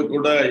 அதோடு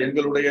கூட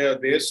எங்களுடைய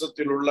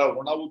தேசத்தில் உள்ள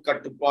உணவு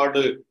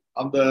கட்டுப்பாடு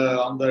அந்த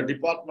அந்த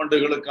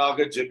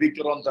டிபார்ட்மெண்ட்டுகளுக்காக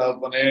ஜெபிக்கிறோம்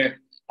தகப்பனே.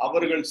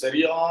 அவர்கள்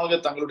சரியாக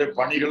தங்களுடைய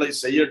பணிகளை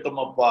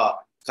செய்யட்டும் அப்பா.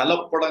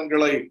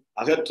 கலப்படங்களை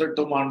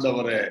அகற்றட்டும்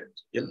ஆண்டவரே.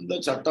 எந்த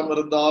சட்டம்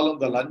இருந்தாலும்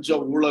இந்த லஞ்ச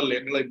ஊழல்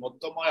எங்களை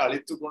மொத்தமாய்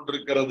அழித்து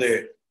கொண்டிருக்கிறது.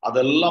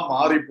 அதெல்லாம்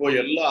மாறி போய்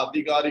எல்லா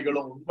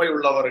அதிகாரிகளும் உண்மை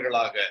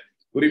உள்ளவர்களாக,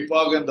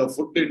 குறிப்பாக இந்த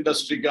ஃபுட்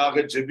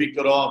இண்டஸ்ட்ரிக்காக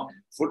ஜெபிக்கிறோம்,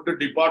 ஃபுட்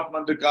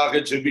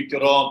டிபார்ட்மெண்ட்டுக்காக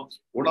ஜெபிக்கிறோம்.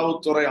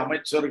 உணவுத்துறை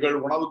அமைச்சர்கள்,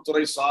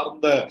 உணவுத்துறை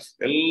சார்ந்த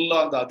எல்லா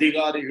அந்த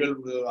அதிகாரிகள்,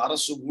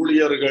 அரசு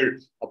ஊழியர்கள்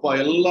அப்பா,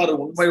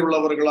 எல்லாரும் உண்மை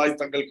உள்ளவர்களாய்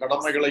தங்கள்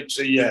கடமைகளை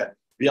செய்ய,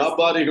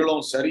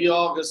 வியாபாரிகளும்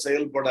சரியாக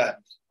செயல்பட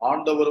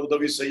ஆண்டவர்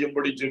உதவி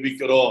செய்யும்படி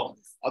ஜெபிக்கிறோம்.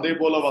 அதே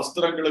போல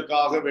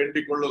வஸ்திரங்களுக்காக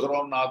வேண்டிக்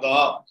கொள்ளுகிறோம் நாதா.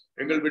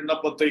 எங்கள்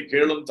விண்ணப்பத்தை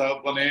கேளும்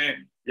தகப்பனே.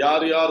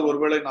 யார் யார்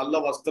ஒருவேளை நல்ல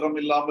வஸ்திரம்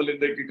இல்லாமல்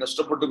இன்றைக்கு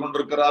கஷ்டப்பட்டு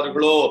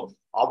கொண்டிருக்கிறார்களோ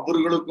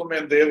அவர்களுக்கும்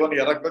என் தேவன்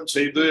இரக்கம்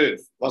செய்து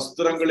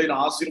வஸ்திரங்களின்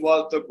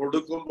ஆசீர்வாதத்தை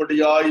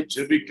கொடுக்கும்படியாய்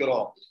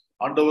ஜெபிக்கிறோம்.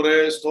 ஆண்டவரே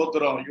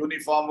ஸ்தோத்திரம்.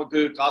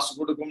 யூனிஃபார்முக்கு காசு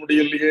கொடுக்க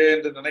முடியலையே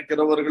என்று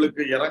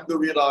நினைக்கிறவர்களுக்கு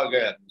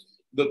இறங்குவீராக.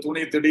 இந்த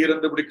துணி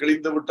திடீரென்று இப்படி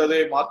கிழிந்து விட்டதே,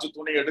 மாற்று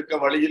துணி எடுக்க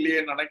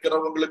வழியிலேயே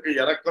நினைக்கிறவங்களுக்கு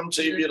இரக்கம்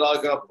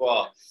செய்வீராக அப்பா.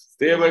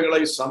 தேவைகளை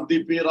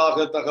சந்திப்பீராக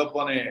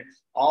தகப்பனே.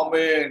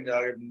 ஆமென்.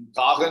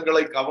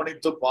 காகங்களை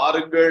கவனித்து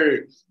பாருங்கள்,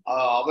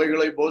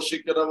 அவைகளை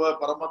போஷிக்கிறவ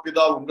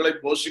பரமபிதா உங்களை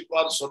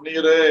போஷிப்பார்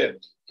சொன்னீரே.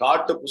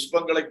 காட்டு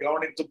புஷ்பங்களை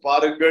கவனித்து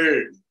பாருங்கள்,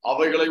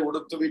 அவைகளை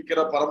உடுத்துவிக்கிற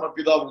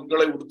பரமபிதா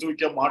உங்களை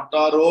உடுத்துவிக்க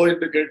மாட்டாரோ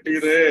என்று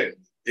கேட்டீரே.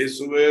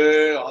 இயேசுவே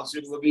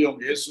ஆசீர்வதியும்,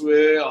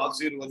 இயேசுவே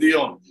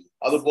ஆசீர்வதியும்.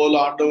 அது போல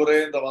ஆண்டவரே,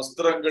 இந்த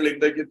வஸ்திரங்கள்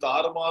இன்றைக்கு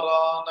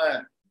தாறுமாறான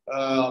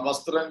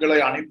வஸ்திரங்களை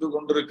அணிந்து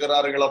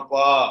கொண்டிருக்கிறார்கள்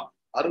அப்பா.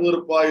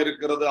 அருவருப்பா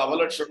இருக்கிறது,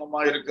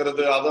 அவலட்சணமா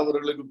இருக்கிறது, அது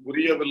அவர்களுக்கு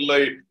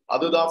புரியவில்லை.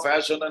 அதுதான்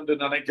ஃபேஷன் என்று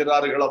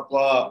நினைக்கிறார்கள்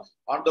அப்பா.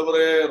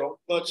 ஆண்டவரே,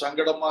 ரொம்ப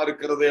சங்கடமா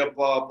இருக்கிறதே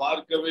அப்பா,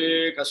 பார்க்கவே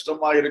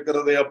கஷ்டமா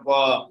இருக்கிறதே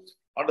அப்பா.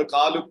 அந்த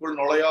காலுக்குள்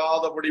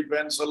நுழையாதபடி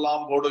பேன்ஸ்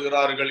எல்லாம்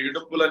போடுகிறார்கள்,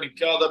 இடுப்புல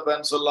நிக்காத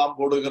பேன்ஸ் எல்லாம்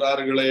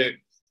போடுகிறார்களே.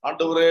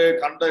 ஆண்டவரே,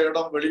 கண்ட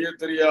இடம் வெளியே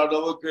தெரிய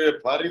அளவுக்கு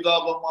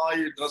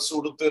பரிதாபமாய் ட்ரெஸ்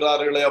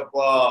உடுத்துகிறார்களே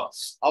அப்பா.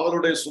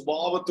 அவருடைய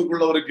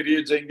சுபாவத்துக்குள்ள ஒரு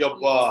கிரியை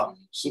செய்யுங்கப்பா.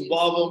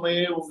 சுபாவமே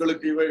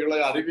உங்களுக்கு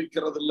இவைகளை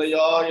அறிவிக்கிறது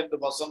இல்லையா என்று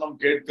வசனம்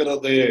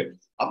கேட்கிறது.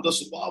 அந்த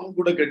சுபாவம்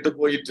கூட கெட்டு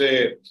போயிட்டு,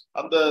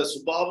 அந்த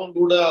சுபாவம்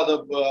கூட அதை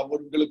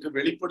அவங்களுக்கு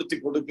வெளிப்படுத்தி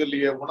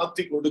கொடுக்கலையே,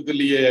 உணர்த்தி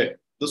கொடுக்கலையே.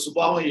 இந்த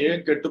சுபாவம்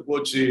ஏன் கெட்டு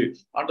போச்சு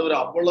ஆண்டவரே?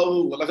 அவ்வளவு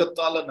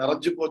உலகத்தால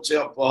நிறைஞ்சு போச்சே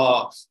அப்பா.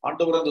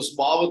 ஆண்டவரே, அந்த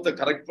சுபாவத்தை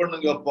கரெக்ட்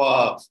பண்ணுங்கப்பா.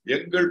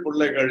 எங்கள்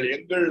பிள்ளைகள்,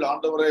 எங்கள்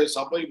ஆண்டவரே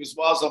சபை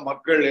விசுவாச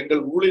மக்கள்,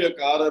 எங்கள்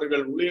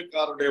ஊழியக்காரர்கள்,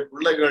 ஊழியக்காரருடைய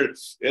பிள்ளைகள்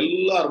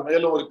எல்லார்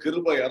மேலும் ஒரு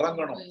கிருபை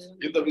இறங்கணும்.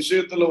 இந்த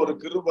விஷயத்துல ஒரு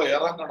கிருபை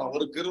இறங்கணும்,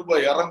 ஒரு கிருபை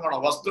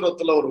இறங்கணும்.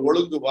 வஸ்திரத்துல ஒரு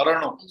ஒழுங்கு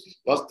வரணும்,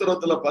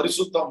 வஸ்திரத்துல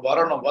பரிசுத்தம்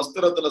வரணும்,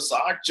 வஸ்திரத்துல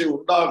சாட்சி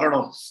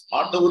உண்டாகணும்.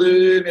 ஆண்டவரே,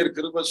 நீர்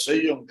கிருபை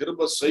செய்யும்,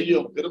 கிருபை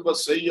செய்யும், கிருபை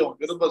செய்யும்,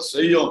 கிருபை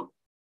செய்யும்.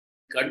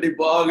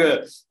 கண்டிப்பாக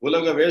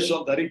உலக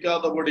வேஷம்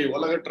தரிக்காதபடி,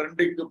 உலக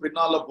ட்ரெண்டிங்க்கு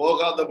பின்னால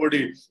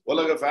போகாதபடி,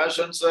 உலக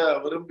ஃபேஷன்ஸ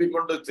விரும்பி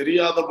கொண்டு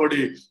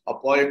தெரியாதபடி,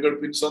 அப்பா எங்கள்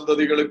பின்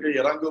சந்ததிகளுக்கு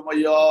இறங்கும்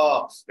ஐயா,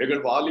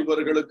 எங்கள்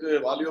வாலிபர்களுக்கு,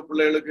 வாலிப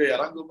பிள்ளைகளுக்கு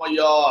இறங்கும்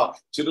ஐயா,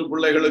 சிறு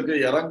பிள்ளைகளுக்கு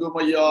இறங்கும்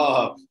ஐயா.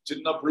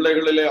 சின்ன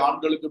பிள்ளைகளிலே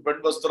ஆண்களுக்கு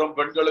பெண் வஸ்திரம்,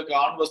 பெண்களுக்கு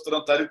ஆண்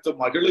வஸ்திரம் தரித்து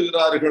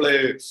மகிழுகிறார்களே,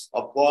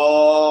 அப்பா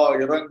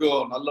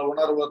இறங்கும். நல்ல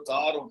உணர்வை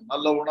தாரும்,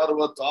 நல்ல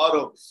உணர்வை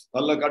தாரும்,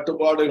 நல்ல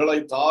கட்டுப்பாடுகளை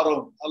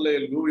தாரும்.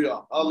 அல்லேலூயா,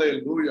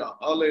 அல்லேலூயா,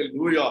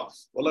 அல்லேலூயா.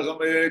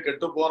 உலகமே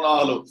கெட்டு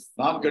போனாலும்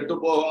நான் கெட்டு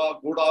போக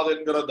கூடாது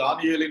என்கிற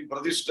தானியேலின்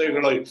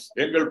பிரதிஷ்டைகளை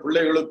எங்கள்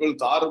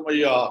பிள்ளைகளுக்குள்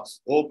தாருமையா.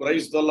 ஓ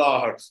பிரைஸ் தி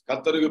லார்ட்.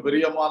 கர்த்தருக்கு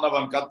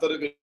பிரியமானவன்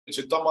கர்த்தருக்கு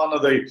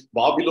சித்தமானதை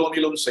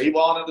பாபிலோனிலும்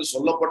செய்வான் என்று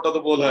சொல்லப்பட்டது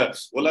போல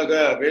உலக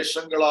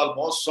வேஷங்களால்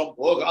மோசம்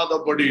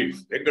போகாதபடி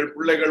எங்கள்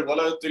பிள்ளைகள்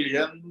உலகத்தில்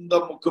எந்த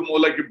முக்கு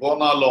மூலைக்கு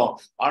போனாலும்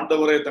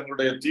ஆண்டவரே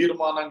தங்களுடைய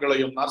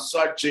தீர்மானங்களையும்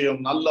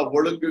நற்சாட்சியும் நல்ல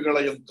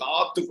ஒழுங்குகளையும்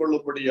காத்து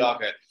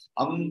கொள்ளும்படியாக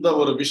அந்த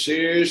ஒரு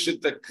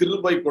விசேஷித்த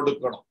கிருபை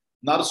கொடுக்கணும்,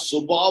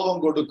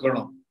 நற்சுபாவம்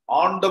கொடுக்கணும்,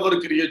 ஆண்டவர்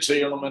கிரியை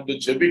செய்யணும் என்று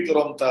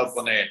ஜெபிக்கிறோம்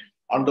தகப்பனே.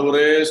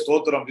 ஆண்டவரே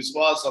ஸ்தோத்திரம்.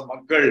 விசுவாச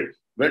மக்கள்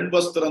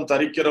வெண்வஸ்திரம்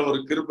தரிக்கிற ஒரு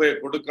கிருபையை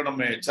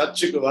கொடுக்கணுமே.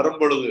 சர்ச்சுக்கு வரும்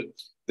பொழுது,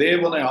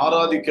 தேவனை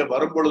ஆராதிக்க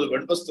வரும் பொழுது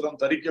வெண்வஸ்திரம்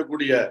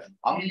தரிக்கக்கூடிய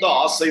அந்த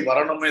ஆசை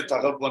வரணுமே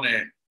தகப்பனே.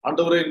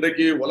 ஆண்டவரே,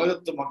 இன்றைக்கு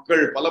உலகத்து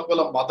மக்கள் பல பல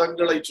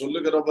மதங்களை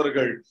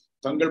சொல்லுகிறவர்கள்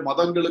தங்கள்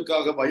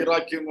மதங்களுக்காக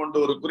வைராக்கியம் கொண்டு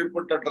ஒரு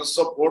குறிப்பிட்ட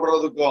ட்ரெஸ்ஸை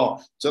போடுறதுக்கும்,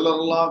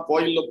 சிலரெல்லாம்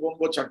கோயில்ல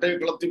போகும்போது சட்டையை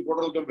கலத்தி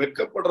போடுறதுக்கும்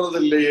வெட்கப்படுறது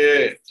இல்லையே.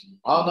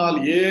 ஆனால்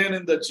ஏன்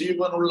இந்த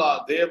ஜீவனுள்ள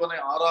தேவனை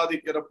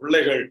ஆராதிக்கிற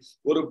பிள்ளைகள்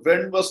ஒரு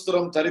பெண்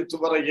வஸ்திரம் தரித்து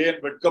வர ஏன்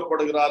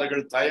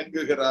வெட்கப்படுகிறார்கள்,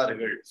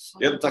 தயங்குகிறார்கள்?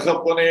 என்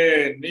தகப்பனே,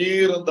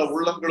 நீர் இந்த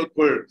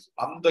உள்ளங்களுக்குள்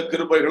அந்த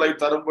கிருபைகளை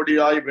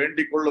தரும்படியாய்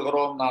வேண்டிக்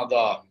கொள்ளுகிறோம்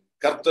நாதா.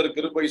 கர்த்தர்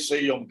கிருபை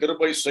செய்யும்,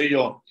 கிருபை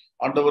செய்யும்.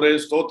 ஆண்டவரே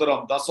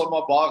ஸ்தோத்திரம். தசம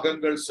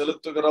பாகங்கள்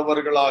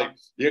செலுத்துகிறவர்களாய்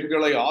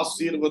எங்களை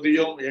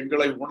ஆசீர்வதியும்,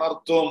 எங்களை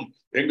உணர்த்தும்,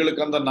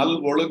 எங்களுக்கு அந்த நல்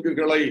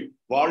ஒழுங்குகளை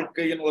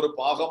வாழ்க்கையின் ஒரு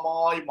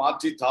பாகமாய்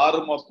மாற்றி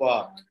தாரும் அப்பா.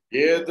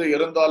 ஏது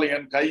இருந்தாலும்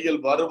என்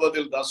கையில்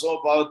வருவதில் தசம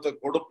பாகத்தை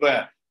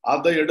கொடுப்பேன்,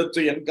 அதை எடுத்து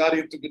என்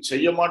காரியத்துக்கு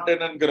செய்ய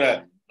மாட்டேன் என்கிற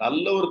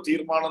நல்ல ஒரு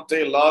தீர்மானத்தை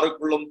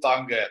எல்லாருக்குள்ளும்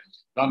தாங்க.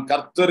 நான்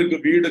கர்த்தருக்கு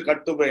வீடு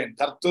கட்டுவேன்,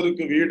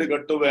 கர்த்தருக்கு வீடு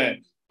கட்டுவேன்,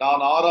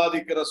 நான்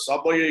ஆராதிக்கிற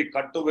சபையை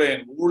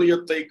கட்டுவேன்,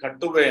 ஊழியத்தை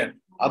கட்டுவேன்.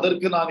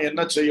 அதற்கு நான்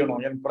என்ன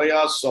செய்யணும்? என்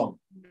பிரயாசம்,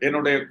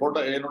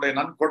 என்னுடைய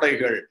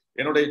நன்கொடைகள்,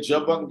 என்னுடைய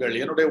ஜெபங்கள்,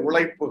 என்னுடைய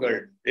உழைப்புகள்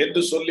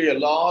என்று சொல்லி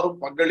எல்லாரும்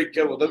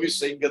பங்களிக்க உதவி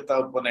செய்யுங்க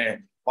தகப்பனே.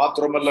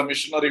 மாத்திரமல்ல,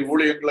 மிஷனரி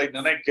ஊழியங்களை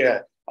நினைக்க,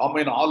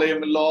 ஆமீன்,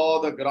 ஆலயம்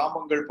இல்லாத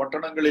கிராமங்கள்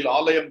பட்டணங்களில்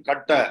ஆலயம்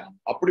கட்ட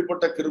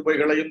அப்படிப்பட்ட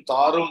கிருபைகளையும்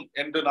தாரும்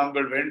என்று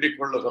நாங்கள் வேண்டிக்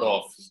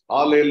கொள்ளுகிறோம்.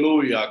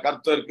 ஹல்லேலூயா.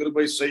 கர்த்தர்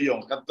கிருபை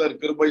செய்யும், கர்த்தர்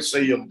கிருபை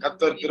செய்யும்,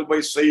 கர்த்தர் கிருபை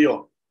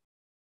செய்யும்.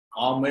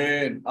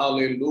 ஆமென்.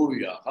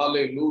 ஹல்லேலூயா,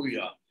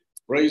 ஹல்லேலூயா.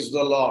 Praise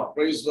the Lord,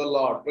 praise the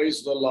Lord, praise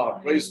the Lord,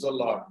 praise the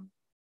Lord.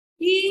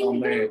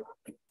 Amen.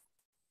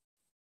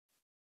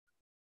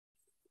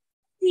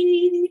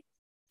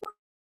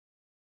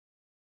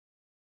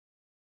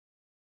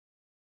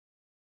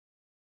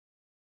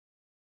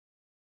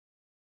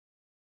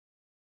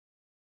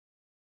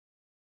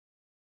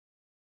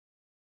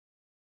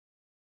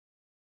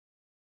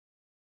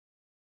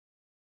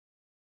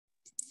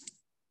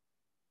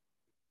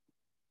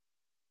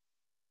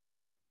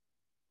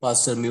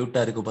 Pastor mute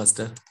ஆயிருக்கு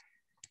பாஸ்டர்.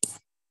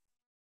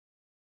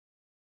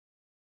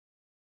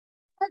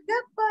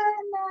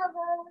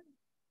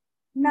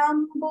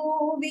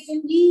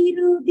 நம்போவின்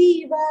இறுதி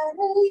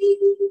வரை,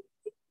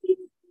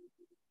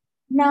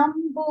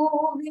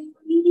 நம்போவின்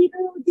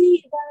இறுதி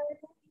வரை,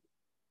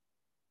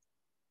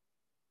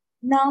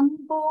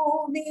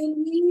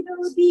 நம்போவின்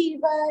இறுதி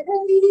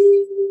வரை.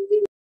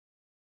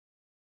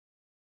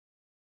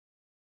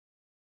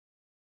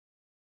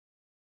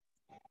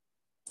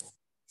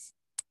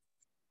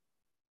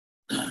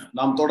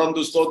 நாம்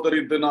தொடர்ந்து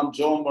ஸ்தோத்தரித்து நாம்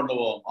ஜெபம்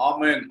பண்ணுவோம்.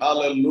 ஆமென்.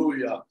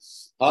 ஹல்லேலூயா,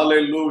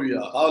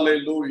 ஹல்லேலூயா,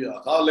 ஹல்லேலூயா,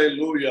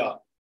 ஹல்லேலூயா.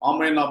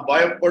 ஆமென். நாம்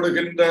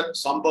பயப்படுகின்ற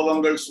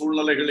சம்பவங்கள்,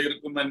 சூழ்நிலைகள்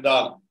இருக்கும்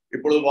என்றால்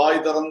இப்பொழுது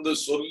வாய் திறந்து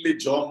சொல்லி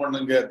ஜெபம்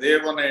பண்ணுங்க.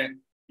 தேவனே,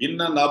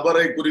 இன்ன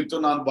நபரை குறித்து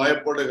நான்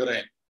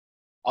பயப்படுகிறேன்,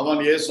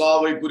 அவன்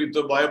ஏசாவை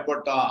குறித்து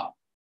பயப்பட்டான்,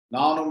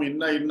 நானும்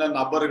இன்ன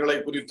நபர்களை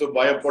குறித்து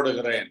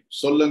பயப்படுகிறேன்.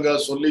 சொல்லுங்க,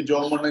 சொல்லி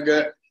ஜெபம் பண்ணுங்க.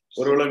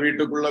 ஒருவேளை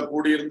வீட்டுக்குள்ள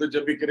கூடியிருந்து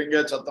ஜெபிக்கிறீங்க,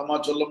 சத்தமா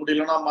சொல்ல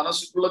முடியலன்னா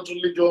மனசுக்குள்ள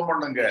சொல்லி ஜெபம்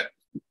பண்ணுங்க.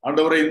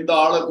 ஆண்டவரே, இந்த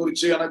ஆளை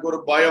குறிச்சு எனக்கு ஒரு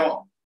பயம்,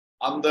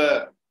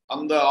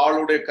 அந்த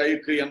ஆளுடைய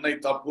கைக்கு என்னை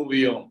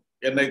தப்புவியும்,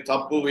 என்னை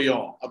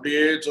தப்புவியும்.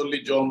 அப்படியே சொல்லி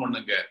ஜெபம்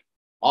பண்ணுங்க.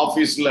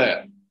 ஆபீஸ்ல,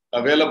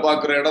 வேலை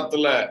பார்க்கிற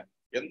இடத்துல,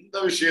 எந்த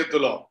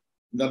விஷயத்திலும்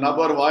இந்த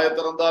நபர் வாயை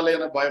திறந்தாலே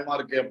எனக்கு பயமா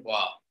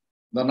இருக்கேப்பா,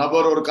 இந்த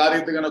நபர் ஒரு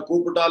காரியத்துக்கு என்ன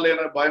கூப்பிட்டாலே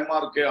எனக்கு பயமா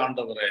இருக்கே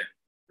ஆண்டவரே.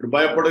 இப்படி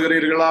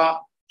பயப்படுகிறீர்களா?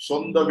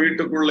 சொந்த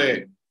வீட்டுக்குள்ளே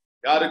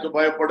யாருக்கு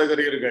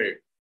பயப்படுகிறீர்கள்?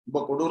 ரொம்ப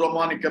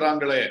கொடூரமா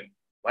நிக்கிறாங்களே,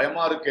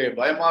 பயமா இருக்கே,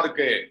 பயமா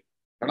இருக்கே.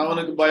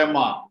 கணவனுக்கு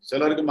பயமா,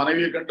 சிலருக்கு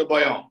மனைவியை கண்டு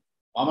பயம்,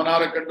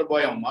 மாமனாரை கண்டு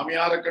பயம்,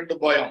 மாமியாரை கண்டு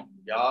பயம்.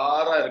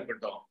 யாரா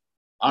இருக்கட்டும்,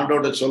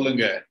 ஆண்டோட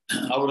சொல்லுங்க.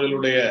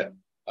 அவர்களுடைய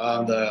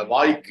அந்த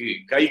வாய்க்கு,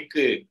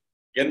 கைக்கு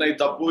என்னை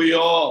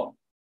தப்புவியும்,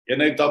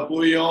 என்னை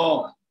தப்புவியும்,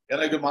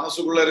 எனக்கு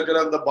மனசுக்குள்ள இருக்கிற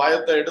அந்த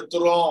பயத்தை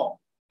எடுத்துரும்.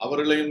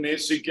 அவர்களையும்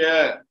நேசிக்க,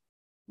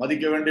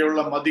 மதிக்க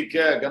வேண்டியவளை மதிக்க,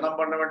 கனம்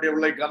பண்ண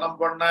வேண்டியவளை கனம்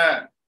பண்ண,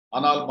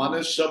 ஆனால்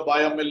மனுஷ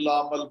பயம்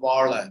இல்லாமல்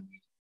வாழ.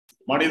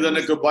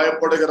 மனிதனுக்கு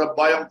பயப்படுகிற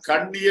பயம்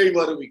கண்ணியை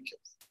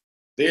வருவிக்கும்,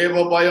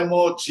 தேவ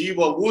பயமோ ஜீவ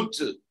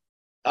ஊற்று.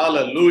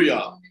 ஹல்லேலூயா.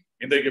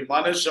 இன்றைக்கு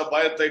மனுஷ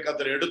பயத்தை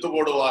கர்த்தர் எடுத்து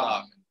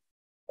போடுவாராக.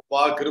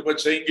 அப்பா கிருபை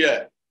செய்யுங்க.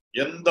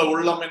 எந்த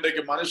உள்ளம்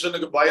இன்றைக்கு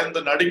மனுஷனுக்கு பயந்து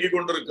நடுங்கி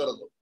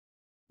கொண்டிருக்கிறதோ,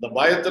 இந்த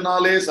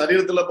பயத்தினாலே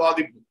சரீரத்துல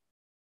பாதிப்பு,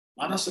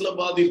 மனசுல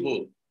பாதிப்பு,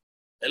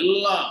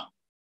 எல்லாம்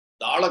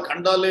இந்த ஆளை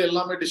கண்டாலே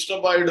எல்லாமே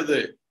டிஸ்டர்ப் ஆயிடுது.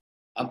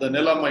 அந்த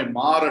நிலைமை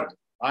மாறட்டும்.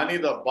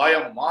 மனித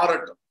பயம்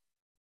மாறட்டும்,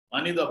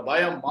 மனித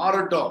பயம்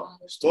மாறட்டும்.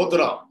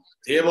 ஸ்தோத்திரம்.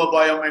 தேவ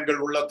பயம்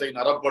எங்கள் உள்ளத்தை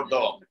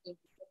நிரப்பட்டும்.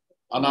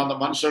 ஆனா அந்த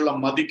மனுஷன்ல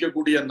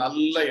மதிக்கக்கூடிய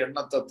நல்ல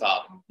எண்ணத்தை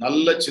தார்,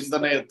 நல்ல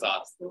சிந்தனையை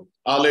தார்.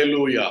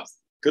 ஹல்லேலூயா.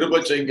 கிருபை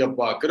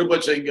செய்யுங்கப்பா, கிருபை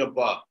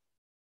செய்யுங்கப்பா.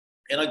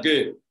 எனக்கு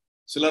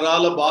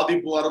சிலரால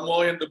பாதிப்பு வருமோ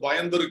என்று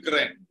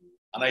பயந்திருக்கிறேன்.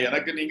 ஆனா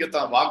எனக்கு நீங்க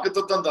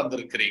வாக்குத்தத்தம்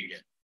தந்திருக்கிறீங்க.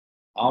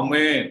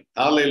 ஆமென்.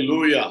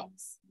 ஹல்லேலூயா.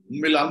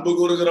 உண்மையில் அன்பு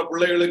கூறுகிற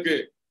பிள்ளைகளுக்கு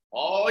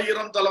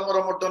 1000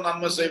 தலைமுறை மட்டும்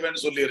நன்மை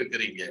செய்வேன்னு சொல்லி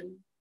இருக்கிறீங்க.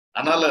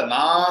 அதனால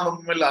நான்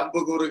உண்மையில் அன்பு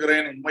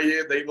கூறுகிறேன், உண்மையே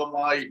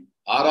தெய்வமாய்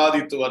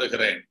ஆராதித்து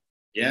வருகிறேன்.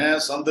 ஏன்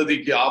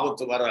சந்ததிக்கு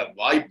ஆபத்து வர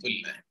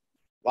வாய்ப்பில்லை,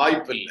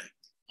 வாய்ப்பில்லை.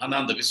 ஆனா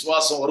அந்த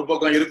விசுவாசம் ஒரு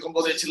பக்கம்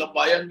இருக்கும்போதே சில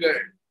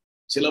பயங்கள்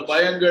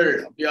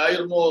அப்படி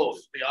ஆயிருமோ,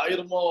 இப்படி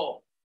ஆயிருமோ,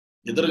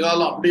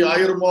 எதிர்காலம் அப்படி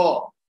ஆயிருமோ,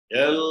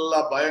 எல்லா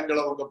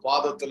பயங்களை உங்க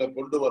பாதத்துல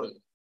கொண்டு வருங்க.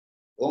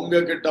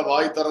 உங்ககிட்ட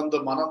வாய் திறந்து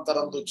மனம்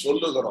திறந்து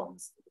சொல்லுகிறோம்,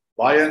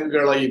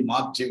 பயங்களை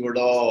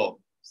மாற்றிவிடும்,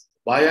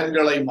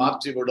 பயங்களை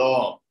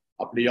மாற்றிவிடும்.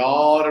 அப்படி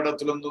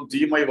யாரிடத்திலிருந்தும்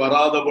தீமை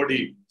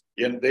வராதபடி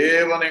என்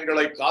தேவன்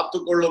எங்களை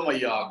காத்துக்கொள்ளும்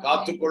ஐயா,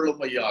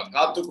 காத்துக்கொள்ளும் ஐயா,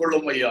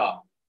 காத்துக்கொள்ளும் ஐயா.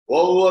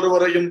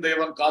 ஒவ்வொருவரையும்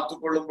தேவன்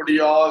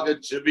காத்துக்கொள்ளும்படியாக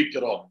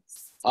ஜெபிக்கிறோம்.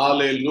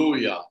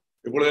 ஹல்லேலூயா.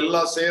 இப்படி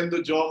எல்லாம் சேர்ந்து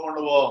ஜெபம்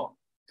பண்ணுவோம்.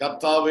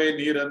 கர்த்தாவே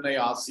நீர் என்னை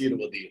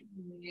ஆசீர்வதியும்,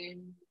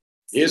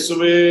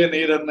 இயேசுவே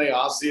நீர் என்னை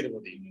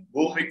ஆசீர்வதியும்.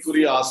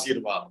 பூமிக்குரிய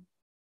ஆசீர்வாதம்,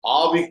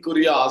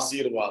 ஆவிக்குரிய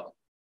ஆசீர்வாதம்,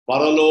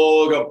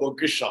 பரலோக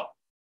பொக்கிஷம்,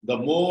 இந்த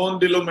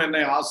மூன்றிலும்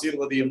என்னை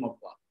ஆசீர்வதியும்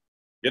அப்பா.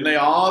 என்னை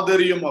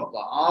ஆதரியும்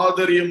அப்பா,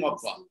 ஆதரியும்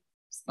அப்பா.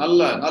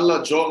 நல்ல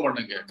ஜெபம்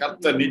பண்ணுங்க.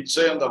 கர்த்தர்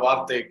நிச்சயம் அந்த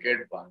வார்த்தையை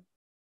கேட்பார்,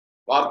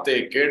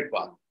 வார்த்தையை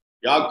கேட்பார்.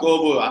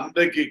 யாக்கோபு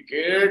அன்றைக்கு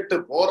கேட்டு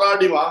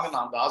போராடி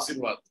வாங்கினான் அந்த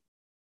ஆசீர்வாதம்.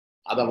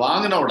 அதை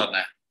வாங்கின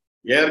உடனே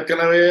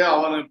ஏற்கனவே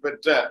அவனுக்கு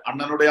பெற்ற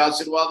அண்ணனுடைய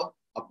ஆசீர்வாதம்,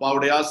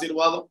 அப்பாவுடைய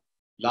ஆசீர்வாதம்,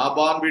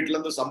 லாபான் வீட்டுல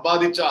இருந்து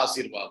சம்பாதிச்ச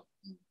ஆசீர்வாதம்,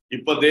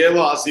 இப்ப தேவ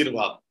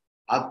ஆசீர்வாதம்,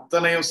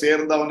 அத்தனையும்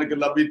சேர்ந்து அவனுக்கு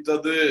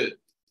லபித்தது,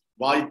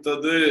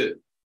 வாய்த்தது.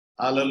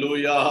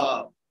 ஹல்லேலூயா.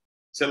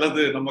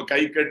 சிலது நம்ம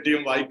கை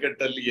கட்டியும்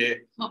வாய்க்கட்டலையே,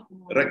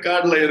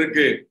 ரெக்கார்ட்ல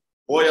இருக்கு.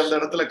 போய் அந்த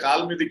இடத்துல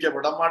கால் மிதிக்க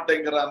விட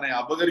மாட்டேங்கிறானே,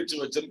 அபகரிச்சு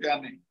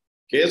வச்சிருக்கானே,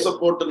 கேச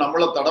போட்டு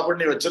நம்மள தடை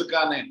பண்ணி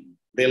வச்சிருக்கானே.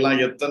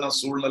 இதெல்லாம் எத்தனை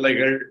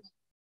சூழ்நிலைகள்.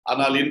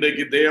 ஆனால்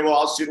இன்றைக்கு தேவ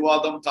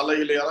ஆசீர்வாதம்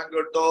தலையில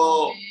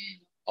இறங்கட்டும்.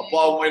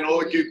 அப்பா உம்மை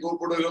நோக்கி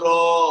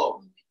கூப்பிடுகிறோம்.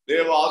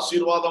 தேவ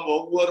ஆசீர்வாதம்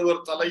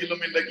ஒவ்வொருவர்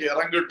தலையிலும் இன்றைக்கு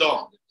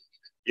இறங்கட்டும்.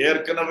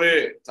 ஏற்கனவே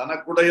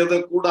தனக்குடையதை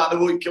கூட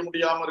அனுபவிக்க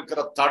முடியாம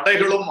இருக்கிற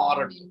தடைகளும்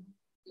மாறட்டும்.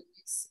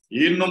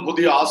 இன்னும்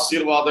புதிய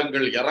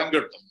ஆசீர்வாதங்கள்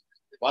இறங்கட்டும்.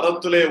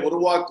 வரத்திலே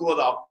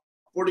உருவாக்குவது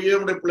அப்படியே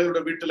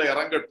பிள்ளைகளுடைய வீட்டுல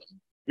இறங்கட்டும்,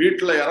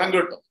 வீட்டுல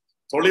இறங்கட்டும்,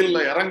 தொழில்ல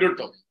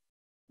இறங்கட்டும்,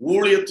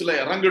 ஊழியத்துல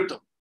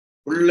இறங்கட்டும்,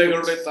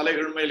 பிள்ளைகளுடைய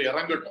தலைகள் மேல்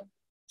இறங்கட்டும்,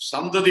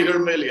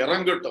 சந்ததிகள் மேல்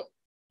இறங்கட்டும்.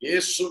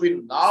 இயேசுவின்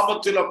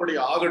நாமத்தில் அப்படி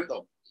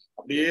ஆகட்டும்.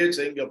 அப்படியே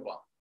செய்யுங்கப்பா,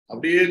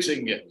 அப்படியே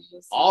செய்யுங்க.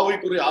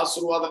 ஆவிக்குரிய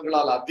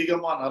ஆசீர்வாதங்களால்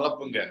அதிகமா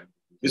நிரப்புங்க.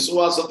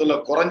 விசுவாசத்துல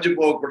குறைஞ்சு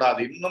போகக்கூடாது,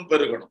 இன்னும்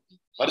பெருகணும்.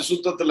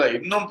 பரிசுத்தத்துல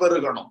இன்னும்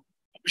பெருகணும்,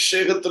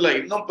 அபிஷேகத்துல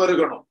இன்னும்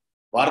பெருகணும்,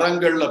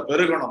 வரங்கள்ல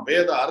பெருகணும்,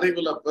 வேத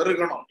அறிவுல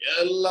பெருகணும்,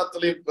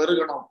 எல்லாத்துலயும்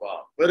பெருகணும்ப்பா,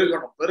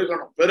 பெருகணும்,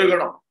 பெருகணும்,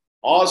 பெருகணும்.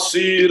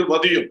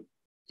 ஆசீர்வதியும்.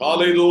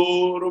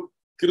 காலைதோறும்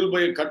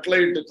கிருபையை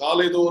கட்டளையிட்டு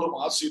காலைதோறும்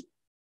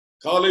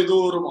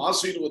காலைதோறும்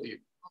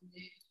ஆசீர்வதியும்.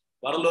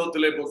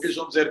 பரலோகத்திலே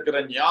பொக்கிஷம் சேர்க்கிற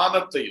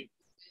ஞானத்தையும்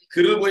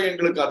கிருபை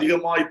எங்களுக்கு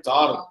அதிகமாய்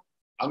தாரும்.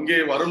 அங்கே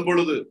வரும்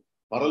பொழுது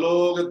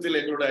பரலோகத்தில்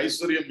எங்களுடைய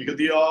ஐஸ்வர்யம்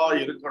மிகுதியா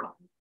இருக்கணும்,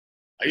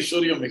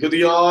 ஐஸ்வர்யம்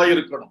மிகுதியா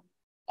இருக்கணும்.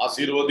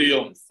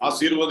 ஆசீர்வதியும்,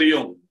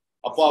 ஆசீர்வதியும்.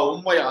 அப்பா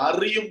உம்மை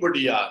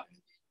அறியும்படியா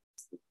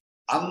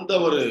அந்த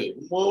ஒரு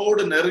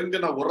உம்மோடு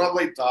நெருங்கின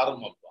உறவை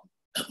தாரும் அப்பா.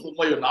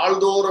 உம்மை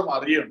நாள்தோறும்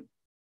அறியணும்.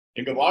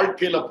 எங்க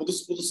வாழ்க்கையில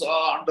புதுசு புதுசா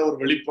ஆண்டவர்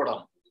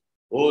வெளிப்படணும்.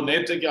 ஓ,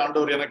 நேற்றைக்கு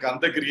ஆண்டவர் எனக்கு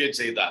அந்த கிரியை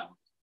செய்தார்,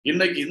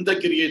 இன்னைக்கு இந்த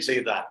கிரியை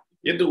செய்தார்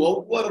என்று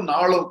ஒவ்வொரு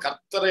நாளும்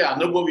கர்த்தரை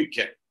அனுபவிக்க,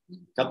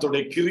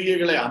 கர்த்தருடைய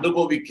கிரியைகளை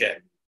அனுபவிக்க,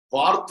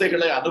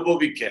 வார்த்தைகளை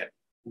அனுபவிக்க,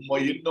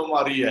 உம்மை இன்னும்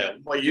அறிய,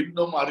 உம்மை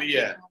இன்னும் அறிய,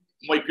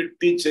 உம்மை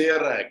கிட்டி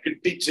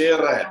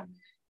சேர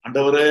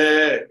ஆண்டவரே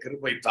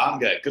கிருபை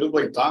தாங்க,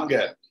 கிருபை தாங்க.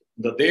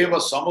 இந்த தேவ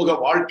சமூக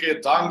வாழ்க்கையை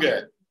தாங்க.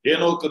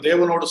 ஏனோக்கு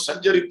தேவனோடு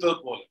சஞ்சரித்தது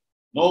போல,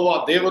 நோவா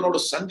தேவனோடு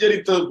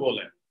சஞ்சரித்தது போல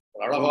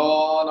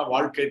அழகான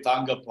வாழ்க்கை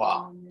தாங்கப்பா.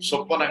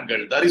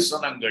 சொப்பனங்கள்,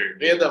 தரிசனங்கள்,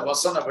 வேத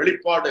வசன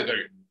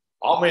வெளிப்பாடுகள்,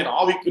 ஆமேன்,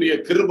 ஆவிக்குரிய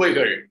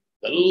கிருபைகள்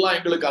எல்லாம்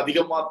எங்களுக்கு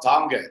அதிகமா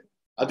தாங்க.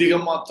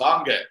 அதிகமா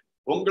தாங்க.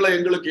 உங்களை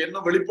எங்களுக்கு என்ன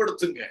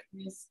வெளிப்படுத்துங்க,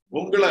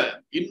 உங்களை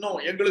இன்னும்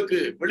எங்களுக்கு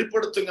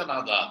வெளிப்படுத்துங்க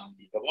நாதா.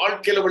 எங்க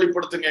வாழ்க்கையில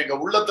வெளிப்படுத்துங்க, எங்க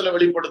உள்ளத்துல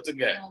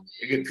வெளிப்படுத்துங்க,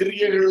 எங்க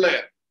கிரியைகள்ல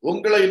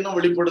உங்களை இன்னும்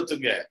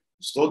வெளிப்படுத்துங்க.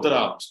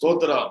 ஸ்தோத்திரம்,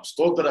 ஸ்தோத்திரம்,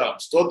 ஸ்தோத்திரம்,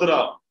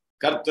 ஸ்தோத்திரம்.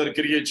 கர்த்தர்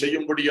கிரியை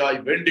செய்யும்படியாய்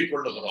வேண்டிக்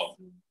கொள்ளுகிறோம்.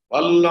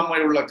 வல்லமை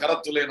உள்ள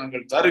கரத்திலே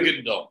நாங்கள்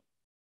தருகின்றோம்.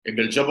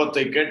 எங்கள்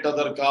ஜெபத்தை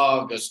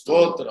கேட்டதற்காக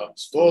ஸ்தோத்திரம்,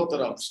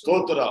 ஸ்தோத்திரம்,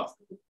 ஸ்தோத்திரம்.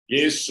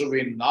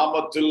 இயேசுவின்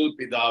நாமத்தில்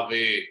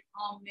பிதாவே,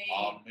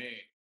 ஆமென்.